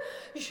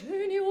 je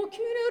n'ai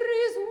aucune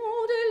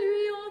raison de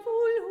lui en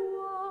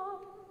vouloir.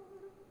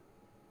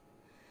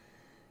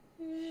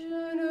 Je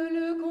ne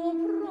le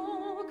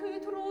comprends que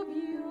trop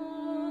bien.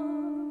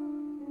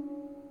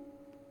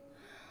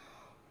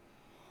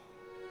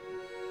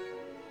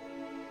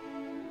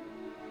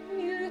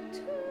 Il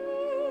t'aime.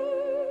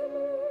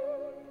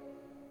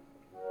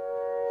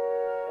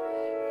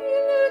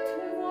 Il ne te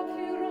voit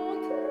plus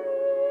rentrer.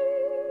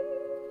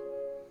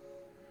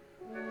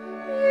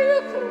 Il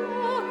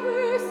croit que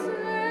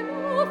c'est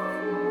ma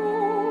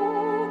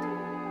faute.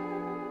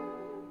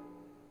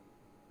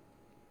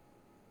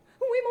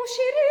 Oui, mon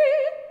chéri,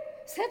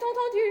 c'est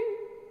entendu,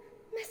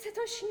 mais c'est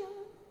un chien.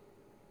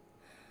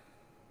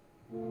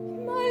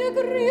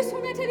 Malgré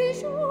son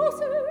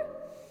intelligence,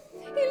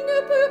 il ne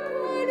peut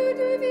pas le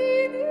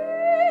deviner.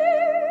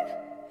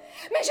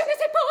 Mais je ne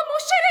sais pas, mon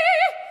chéri,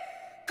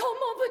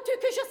 comment veux-tu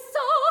que je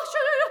sache?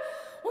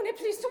 On n'est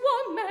plus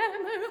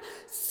soi-même.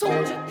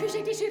 Songe que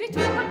j'ai digéré tout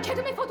le paquet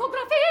de mes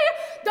photographies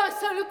d'un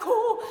seul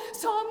coup,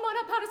 sans m'en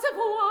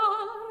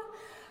apercevoir.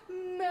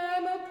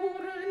 Même pour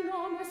un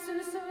homme,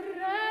 ce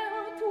serait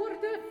un tour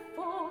de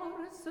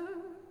force.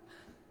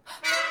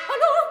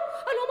 Allô,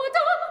 allô,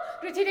 madame,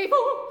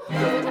 retirez-vous,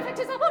 vous êtes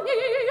des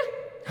abonnés.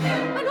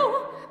 Allô,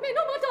 mais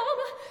non,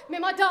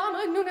 madame,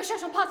 nous ne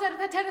cherchons pas à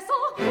être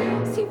intéressants.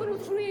 Si vous nous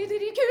trouvez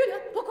ridicules,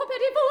 pourquoi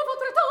perdez-vous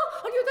votre temps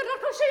au lieu de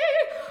raccrocher?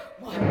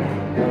 Moi.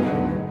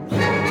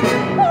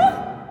 Oh,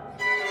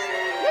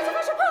 ne te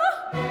fâche pas.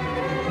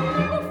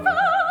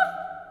 Enfin.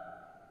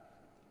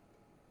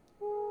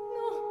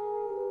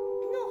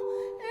 Non,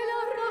 elle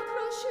a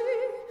raccroché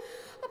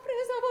après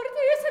avoir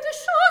dit cette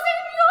chose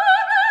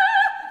ignoble.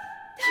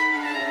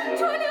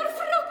 Tu as l'air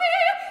frappé.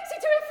 Si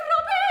tu es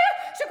frappé,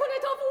 je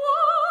connais ta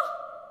voix.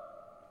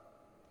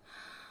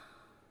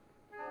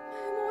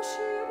 Mais mon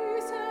chéri,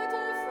 cette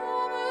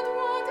femme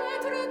doit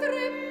être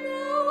très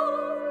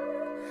molle.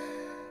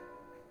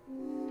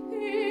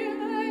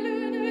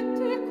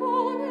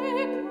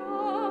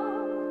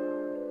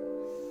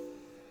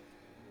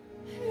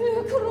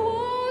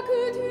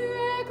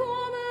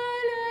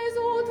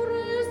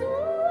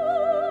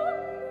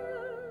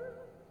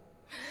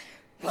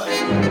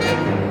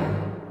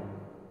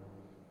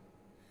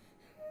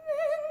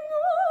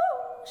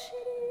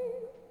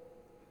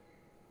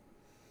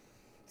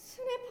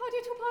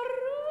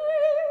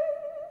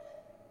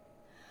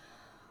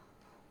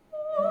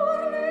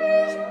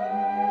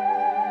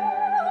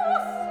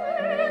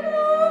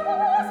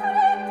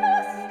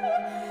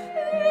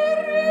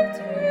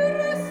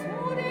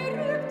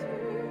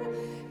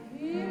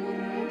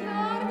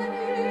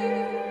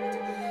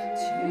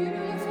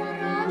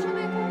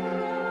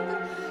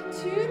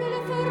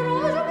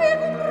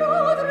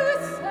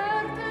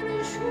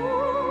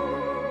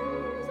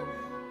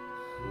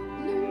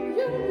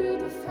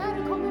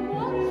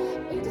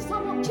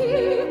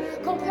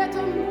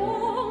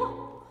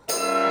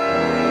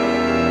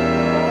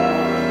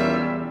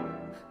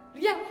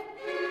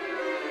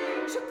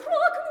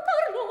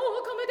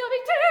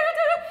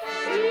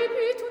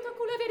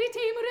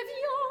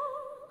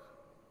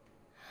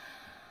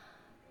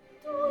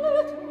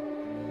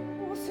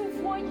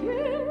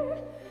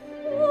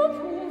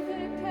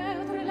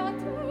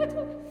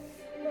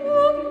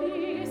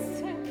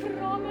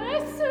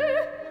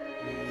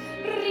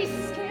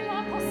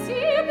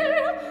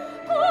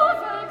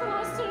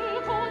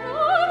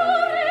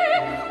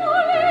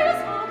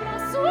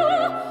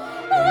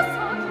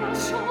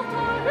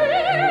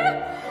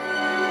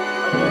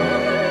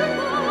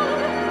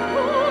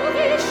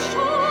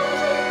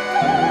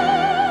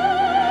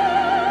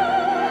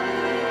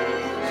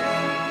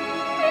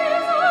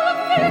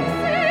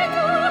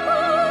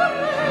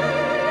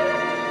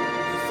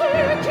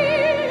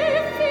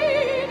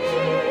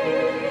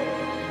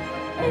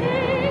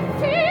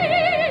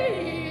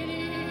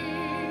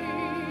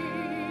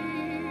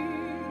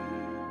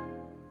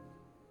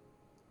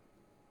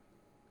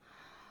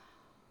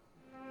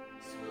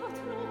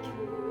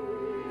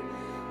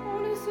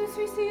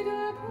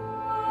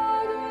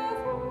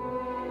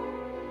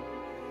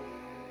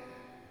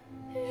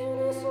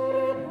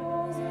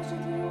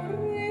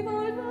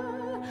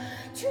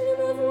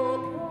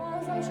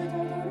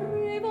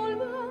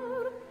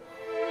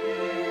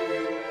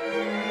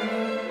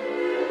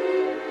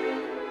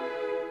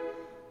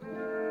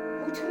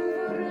 Où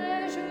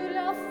trouverai-je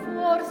la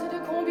force de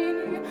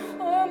combiner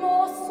un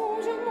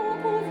mensonge, mon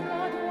pauvre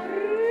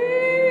adoré?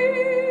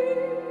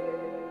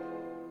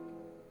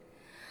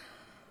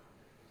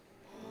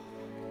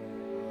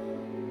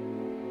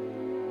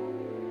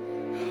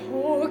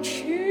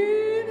 Aucune.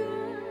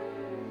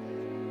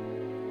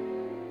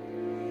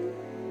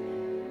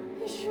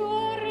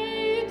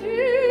 J'aurais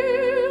dû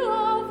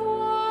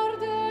avoir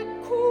de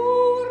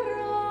courage.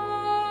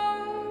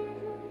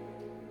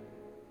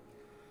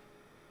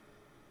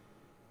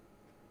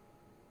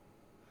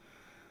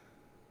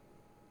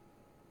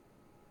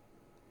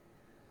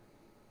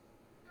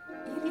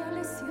 Il y a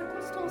les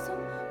circonstances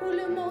où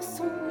le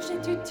mensonge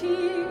est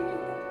utile.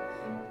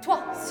 Toi,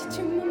 si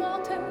tu me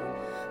mentais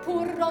pour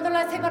rendre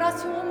la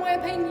séparation moins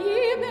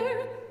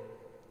pénible,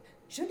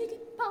 je ne dis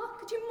pas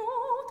que tu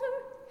mentes,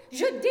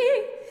 je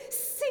dis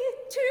si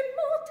tu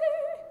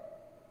mentais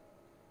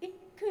et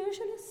que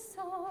je le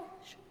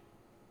sache.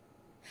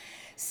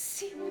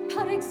 Si,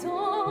 par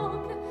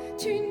exemple,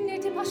 tu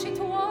n'étais pas chez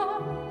toi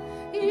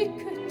et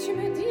que tu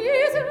me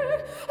dises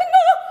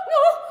non,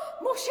 non,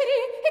 mon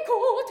chéri,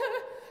 écoute,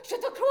 je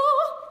te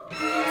crois. Si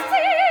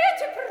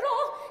tu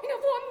prends une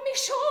voix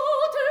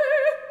méchante,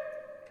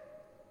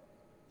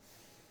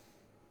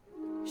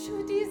 je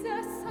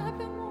disais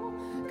simplement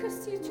que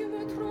si tu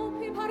me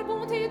trompais par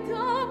bonté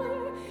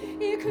d'âme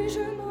et que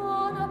je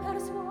m'en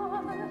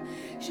aperçoive,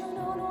 je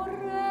n'en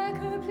aurais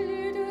que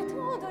plus de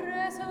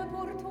tendresse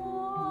pour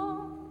toi.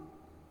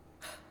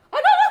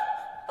 Alors,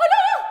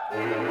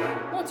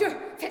 mon Dieu,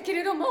 faites qu'il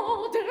le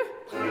demande.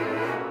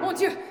 Mon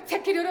Dieu,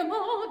 faites qu'il le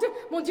demande.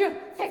 Mon Dieu,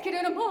 faites qu'il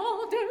le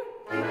demande.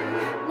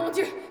 Mon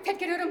Dieu, faites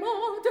qu'il le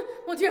demande.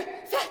 Mon Dieu,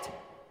 faites.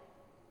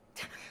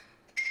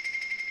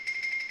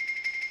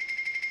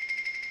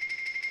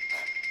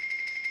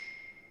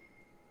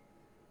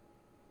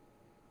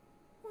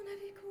 On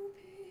avait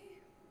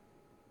coupé.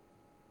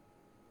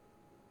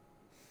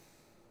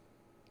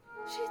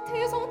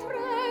 J'étais en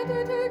train de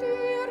te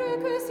dire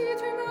que si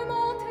tu me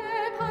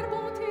mentais par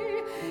bonté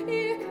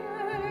et que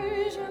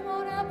je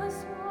m'en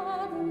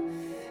aperçoive,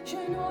 je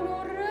n'en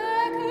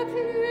aurais que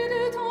plus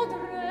de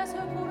tendresse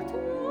pour toi.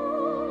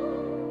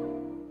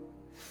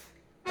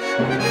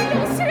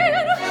 Bien sûr,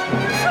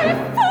 c'est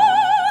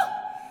faux,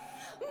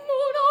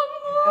 mon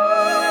amour,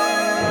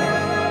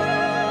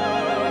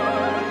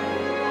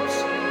 mon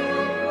cher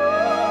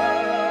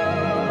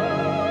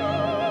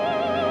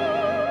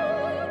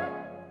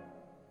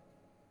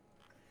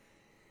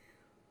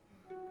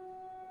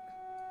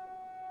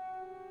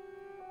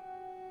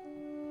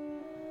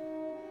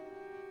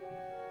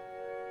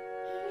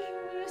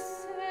je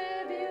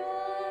sais bien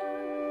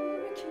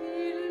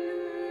qu'il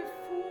le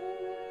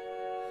faut,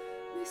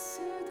 mais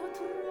c'est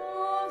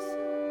atroce.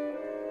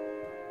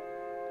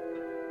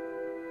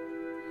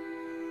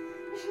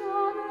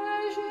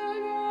 Jamais je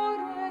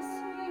n'aurais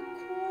ce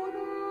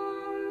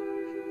courage.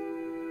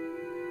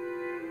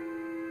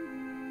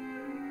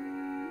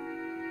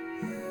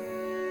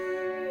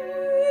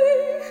 Oui,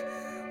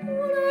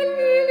 on a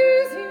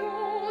l'illusion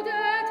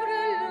d'être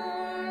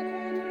l'un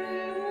contre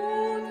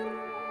l'autre.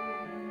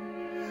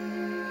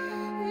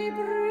 Et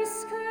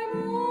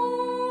brusquement,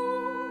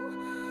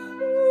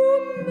 on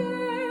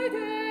met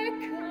des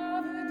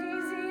caves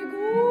des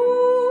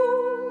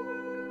égouts.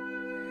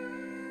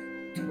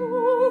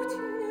 Toute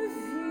une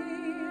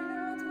ville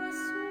entre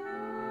soi.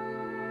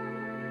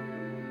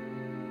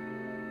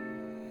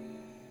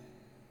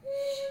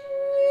 J'ai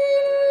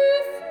le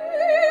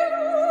fil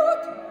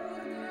autour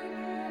de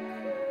mon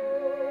cou.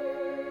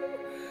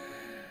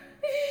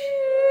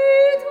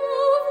 J'ai ta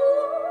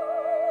voix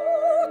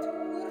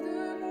autour de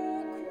mon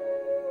cou.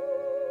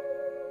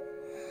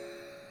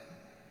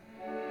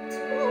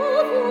 Ta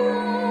voix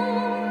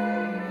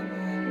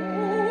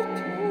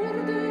autour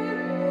de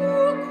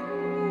mon cou.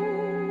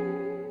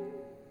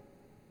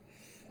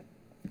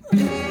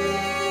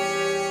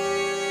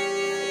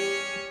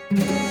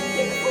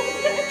 Il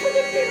faudrait que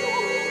depuis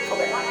longtemps,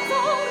 comme par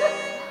hasard,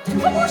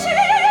 oh mon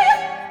chéri,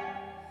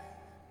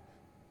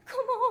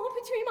 comment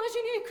peux-tu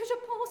imaginer que je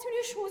pense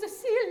une chose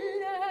si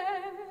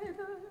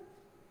laide?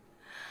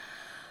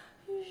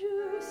 Je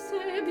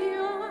sais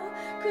bien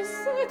que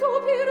cette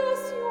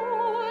opération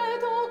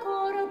est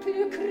encore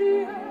plus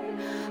cruelle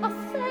à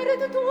faire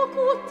de ton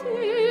côté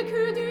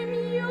que du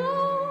mien.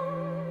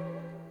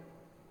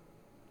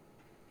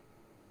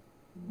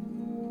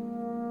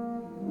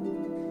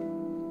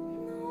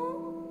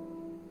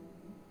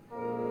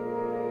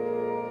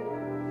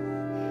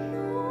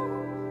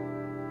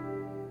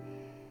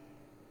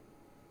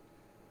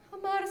 À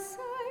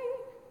Marseille.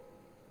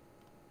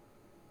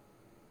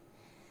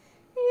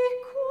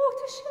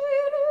 Écoute,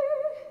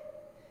 chérie,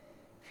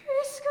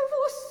 puisque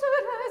vous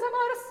serez à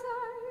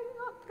Marseille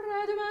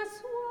après-demain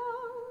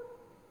soir,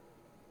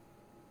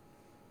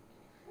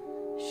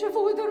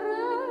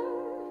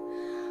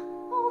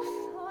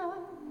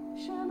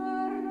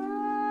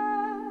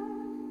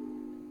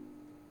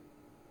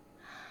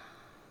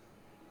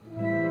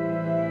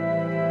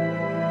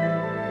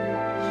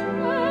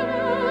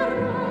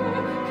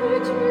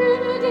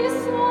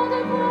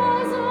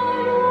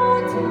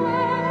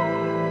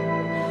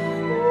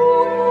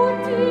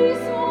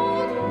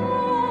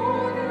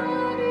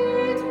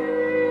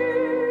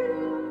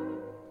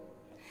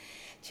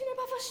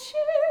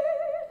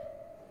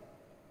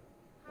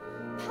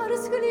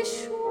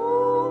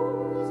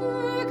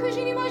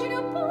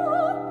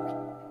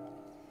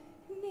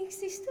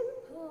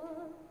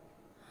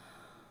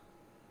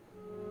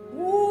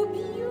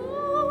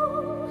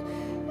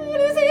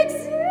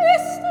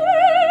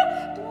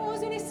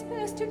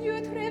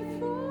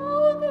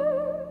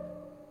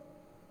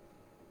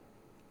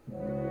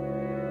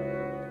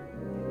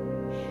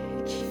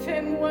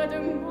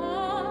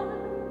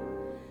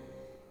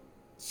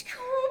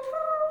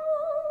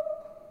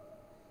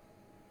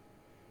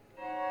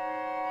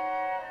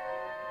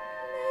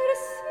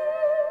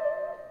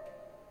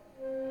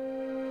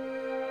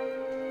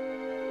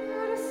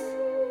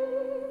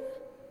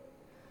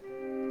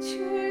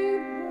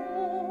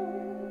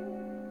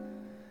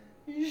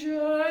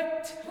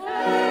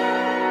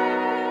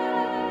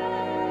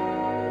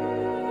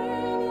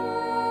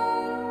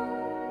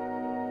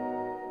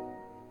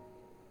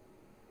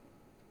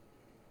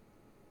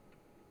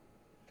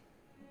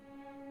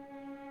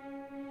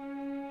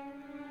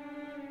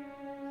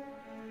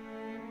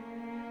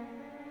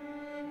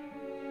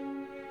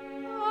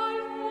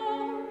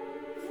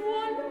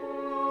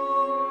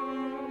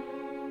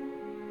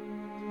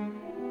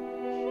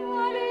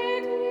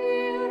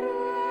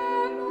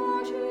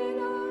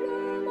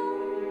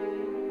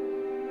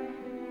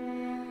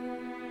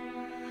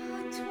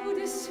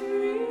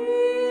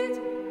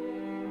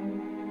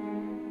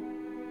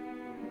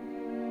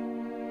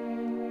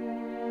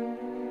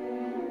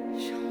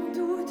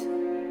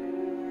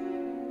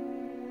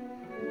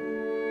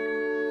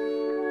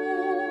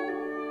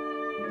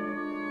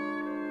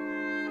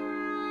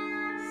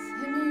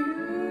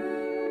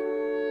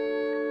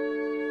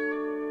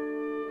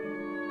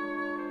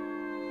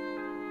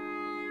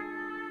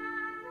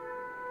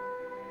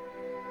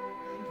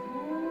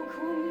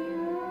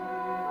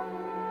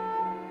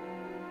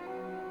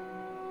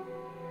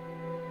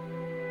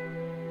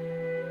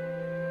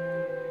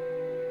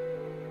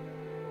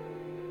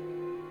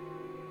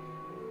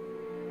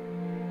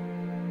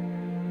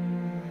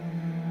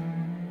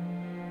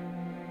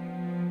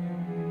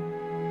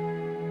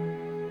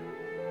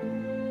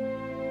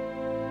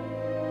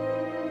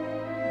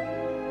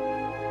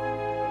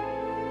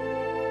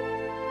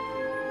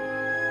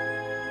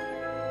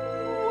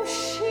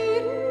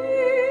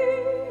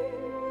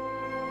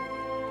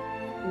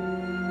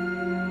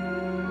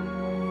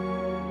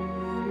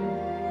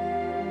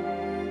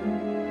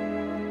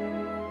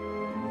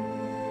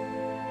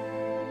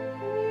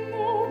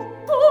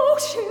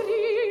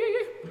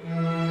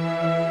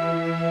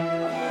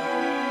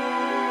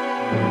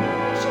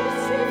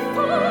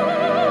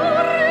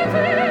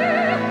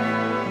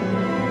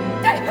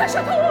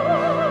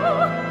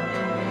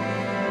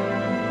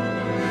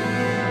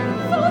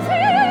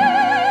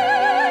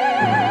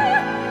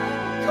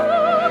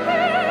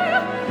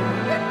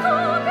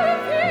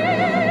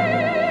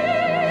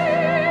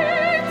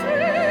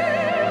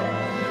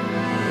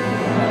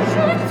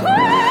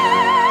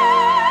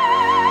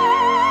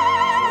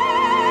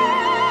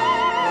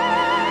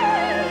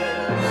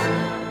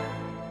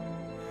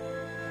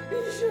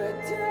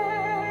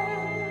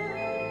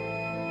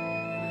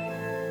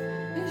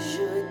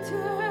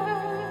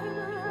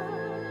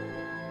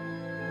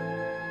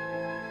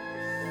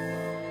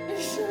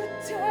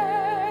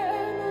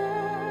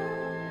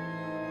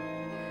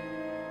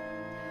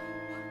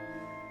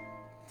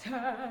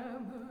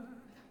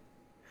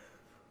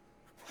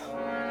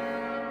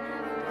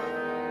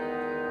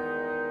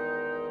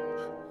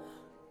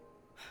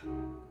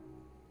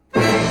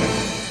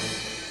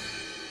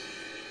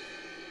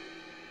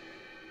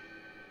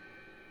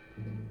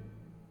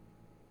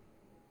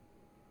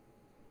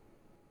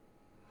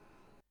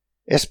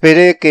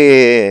 Espere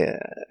que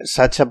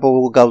s'hagi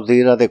pogut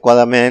gaudir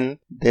adequadament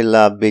de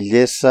la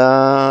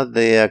bellesa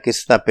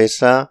d'aquesta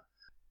peça,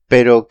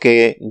 però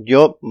que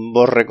jo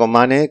vos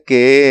recomane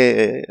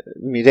que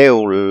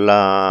mireu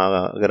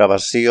la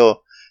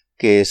gravació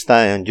que està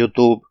en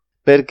YouTube,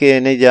 perquè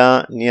en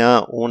ella n'hi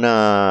ha una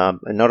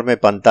enorme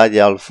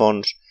pantalla al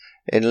fons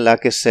en la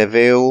que se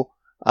veu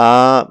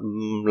a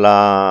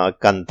la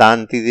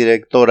cantant i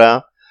directora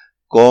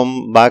com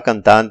va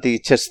cantant i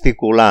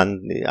gesticulant,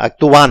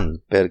 actuant,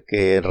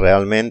 perquè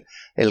realment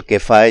el que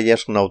fa ella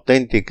és una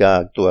autèntica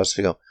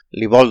actuació.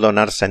 Li vol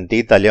donar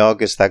sentit a allò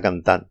que està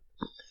cantant.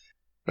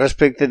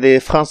 Respecte de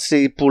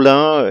Francis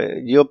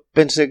Poulenc, jo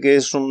pense que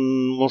és un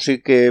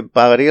músic que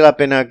pagaria la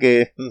pena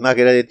que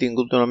m'haguera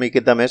detingut una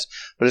miqueta més,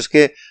 però és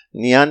que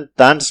n'hi ha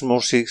tants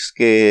músics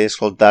que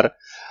escoltar.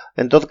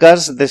 En tot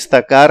cas,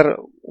 destacar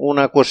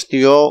una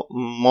qüestió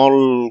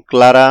molt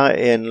clara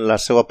en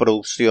la seva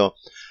producció.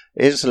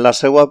 És la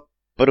seva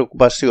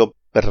preocupació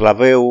per la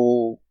veu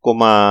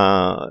com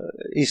a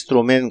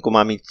instrument, com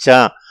a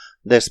mitjà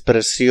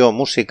d'expressió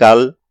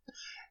musical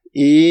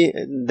i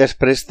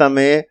després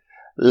també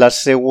la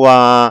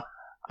seva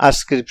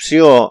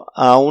ascripció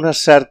a una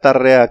certa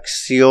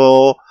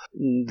reacció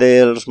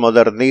dels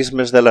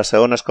modernismes de la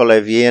segona escola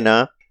de Viena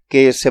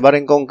que se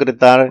varen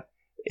concretar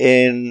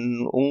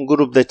en un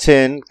grup de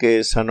gent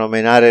que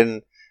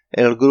s'anomenaren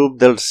el grup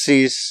dels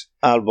 6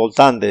 al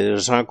voltant de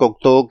Jean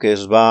Cocteau, que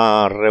es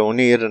va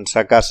reunir en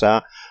sa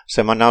casa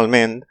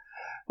setmanalment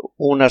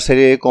una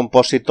sèrie de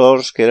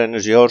compositors que eren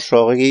Georges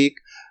Auric,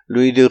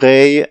 Louis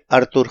Dureil,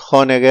 Arthur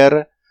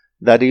Honegger,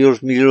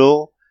 Darius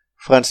Milhaud,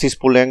 Francis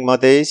Poulenc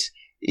mateix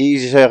i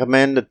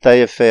Germaine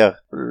Taillefer.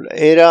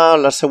 Era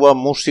la seva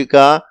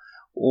música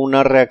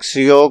una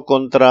reacció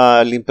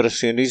contra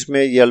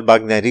l'impressionisme i el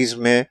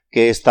wagnerisme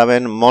que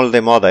estaven molt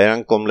de moda,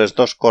 eren com les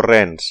dos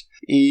corrents.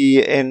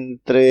 I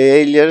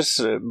entre elles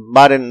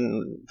varen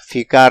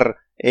ficar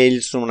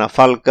ells una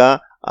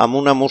falca amb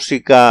una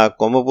música,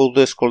 com heu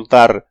pogut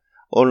escoltar,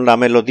 on la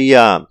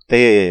melodia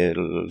té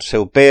el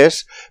seu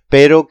pes,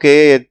 però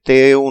que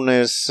té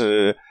unes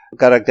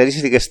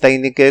característiques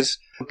tècniques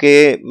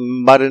que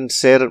varen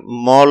ser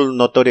molt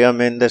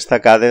notòriament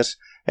destacades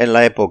en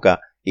l'època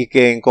i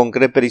que en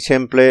concret, per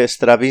exemple,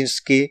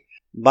 Stravinsky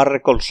va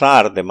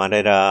recolzar de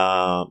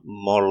manera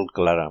molt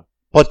clara.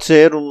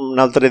 Potser un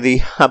altre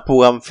dia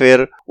puguem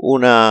fer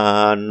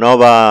una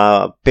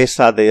nova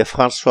peça de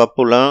François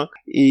Poulenc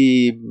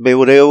i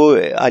veureu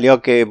allò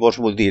que vos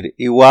vull dir.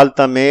 Igual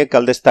també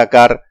cal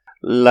destacar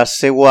la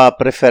seva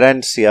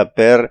preferència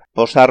per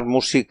posar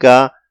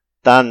música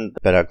tant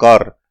per a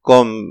cor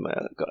com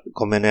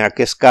en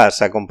aquest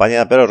cas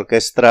acompanyada per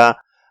orquestra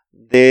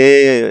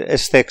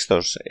dels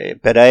textos.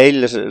 Per a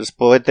ell, els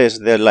poetes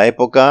de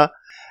l'època,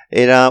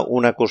 era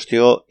una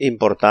qüestió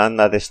important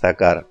a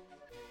destacar.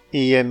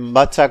 I em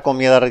vaig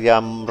acomiadar ja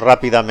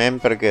ràpidament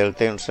perquè el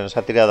temps se'ns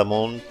ha tirat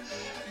damunt.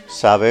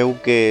 Sabeu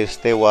que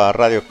esteu a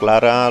Ràdio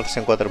Clara, al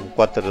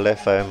 104.4 de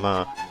l'FM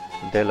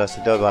de la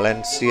ciutat de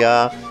València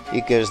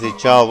i que els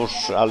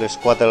dijous a les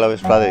 4 de la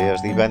vesprada i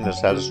els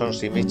divendres a les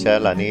 11:30 de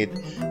la nit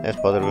ens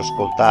podreu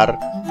escoltar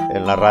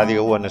en la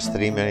ràdio o en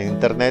stream en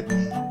internet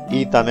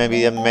i també,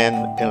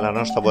 evidentment, en la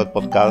nostra web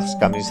podcast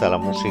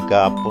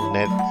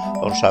camisdelamusica.net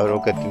on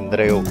sabreu que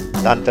tindreu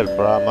tant el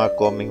programa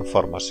com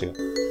informació.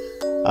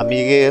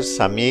 Amigues,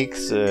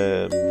 amics,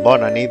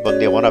 bona nit, bon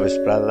dia, bona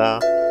vesprada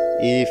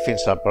i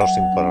fins al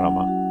pròxim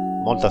programa.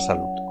 Molta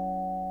salut.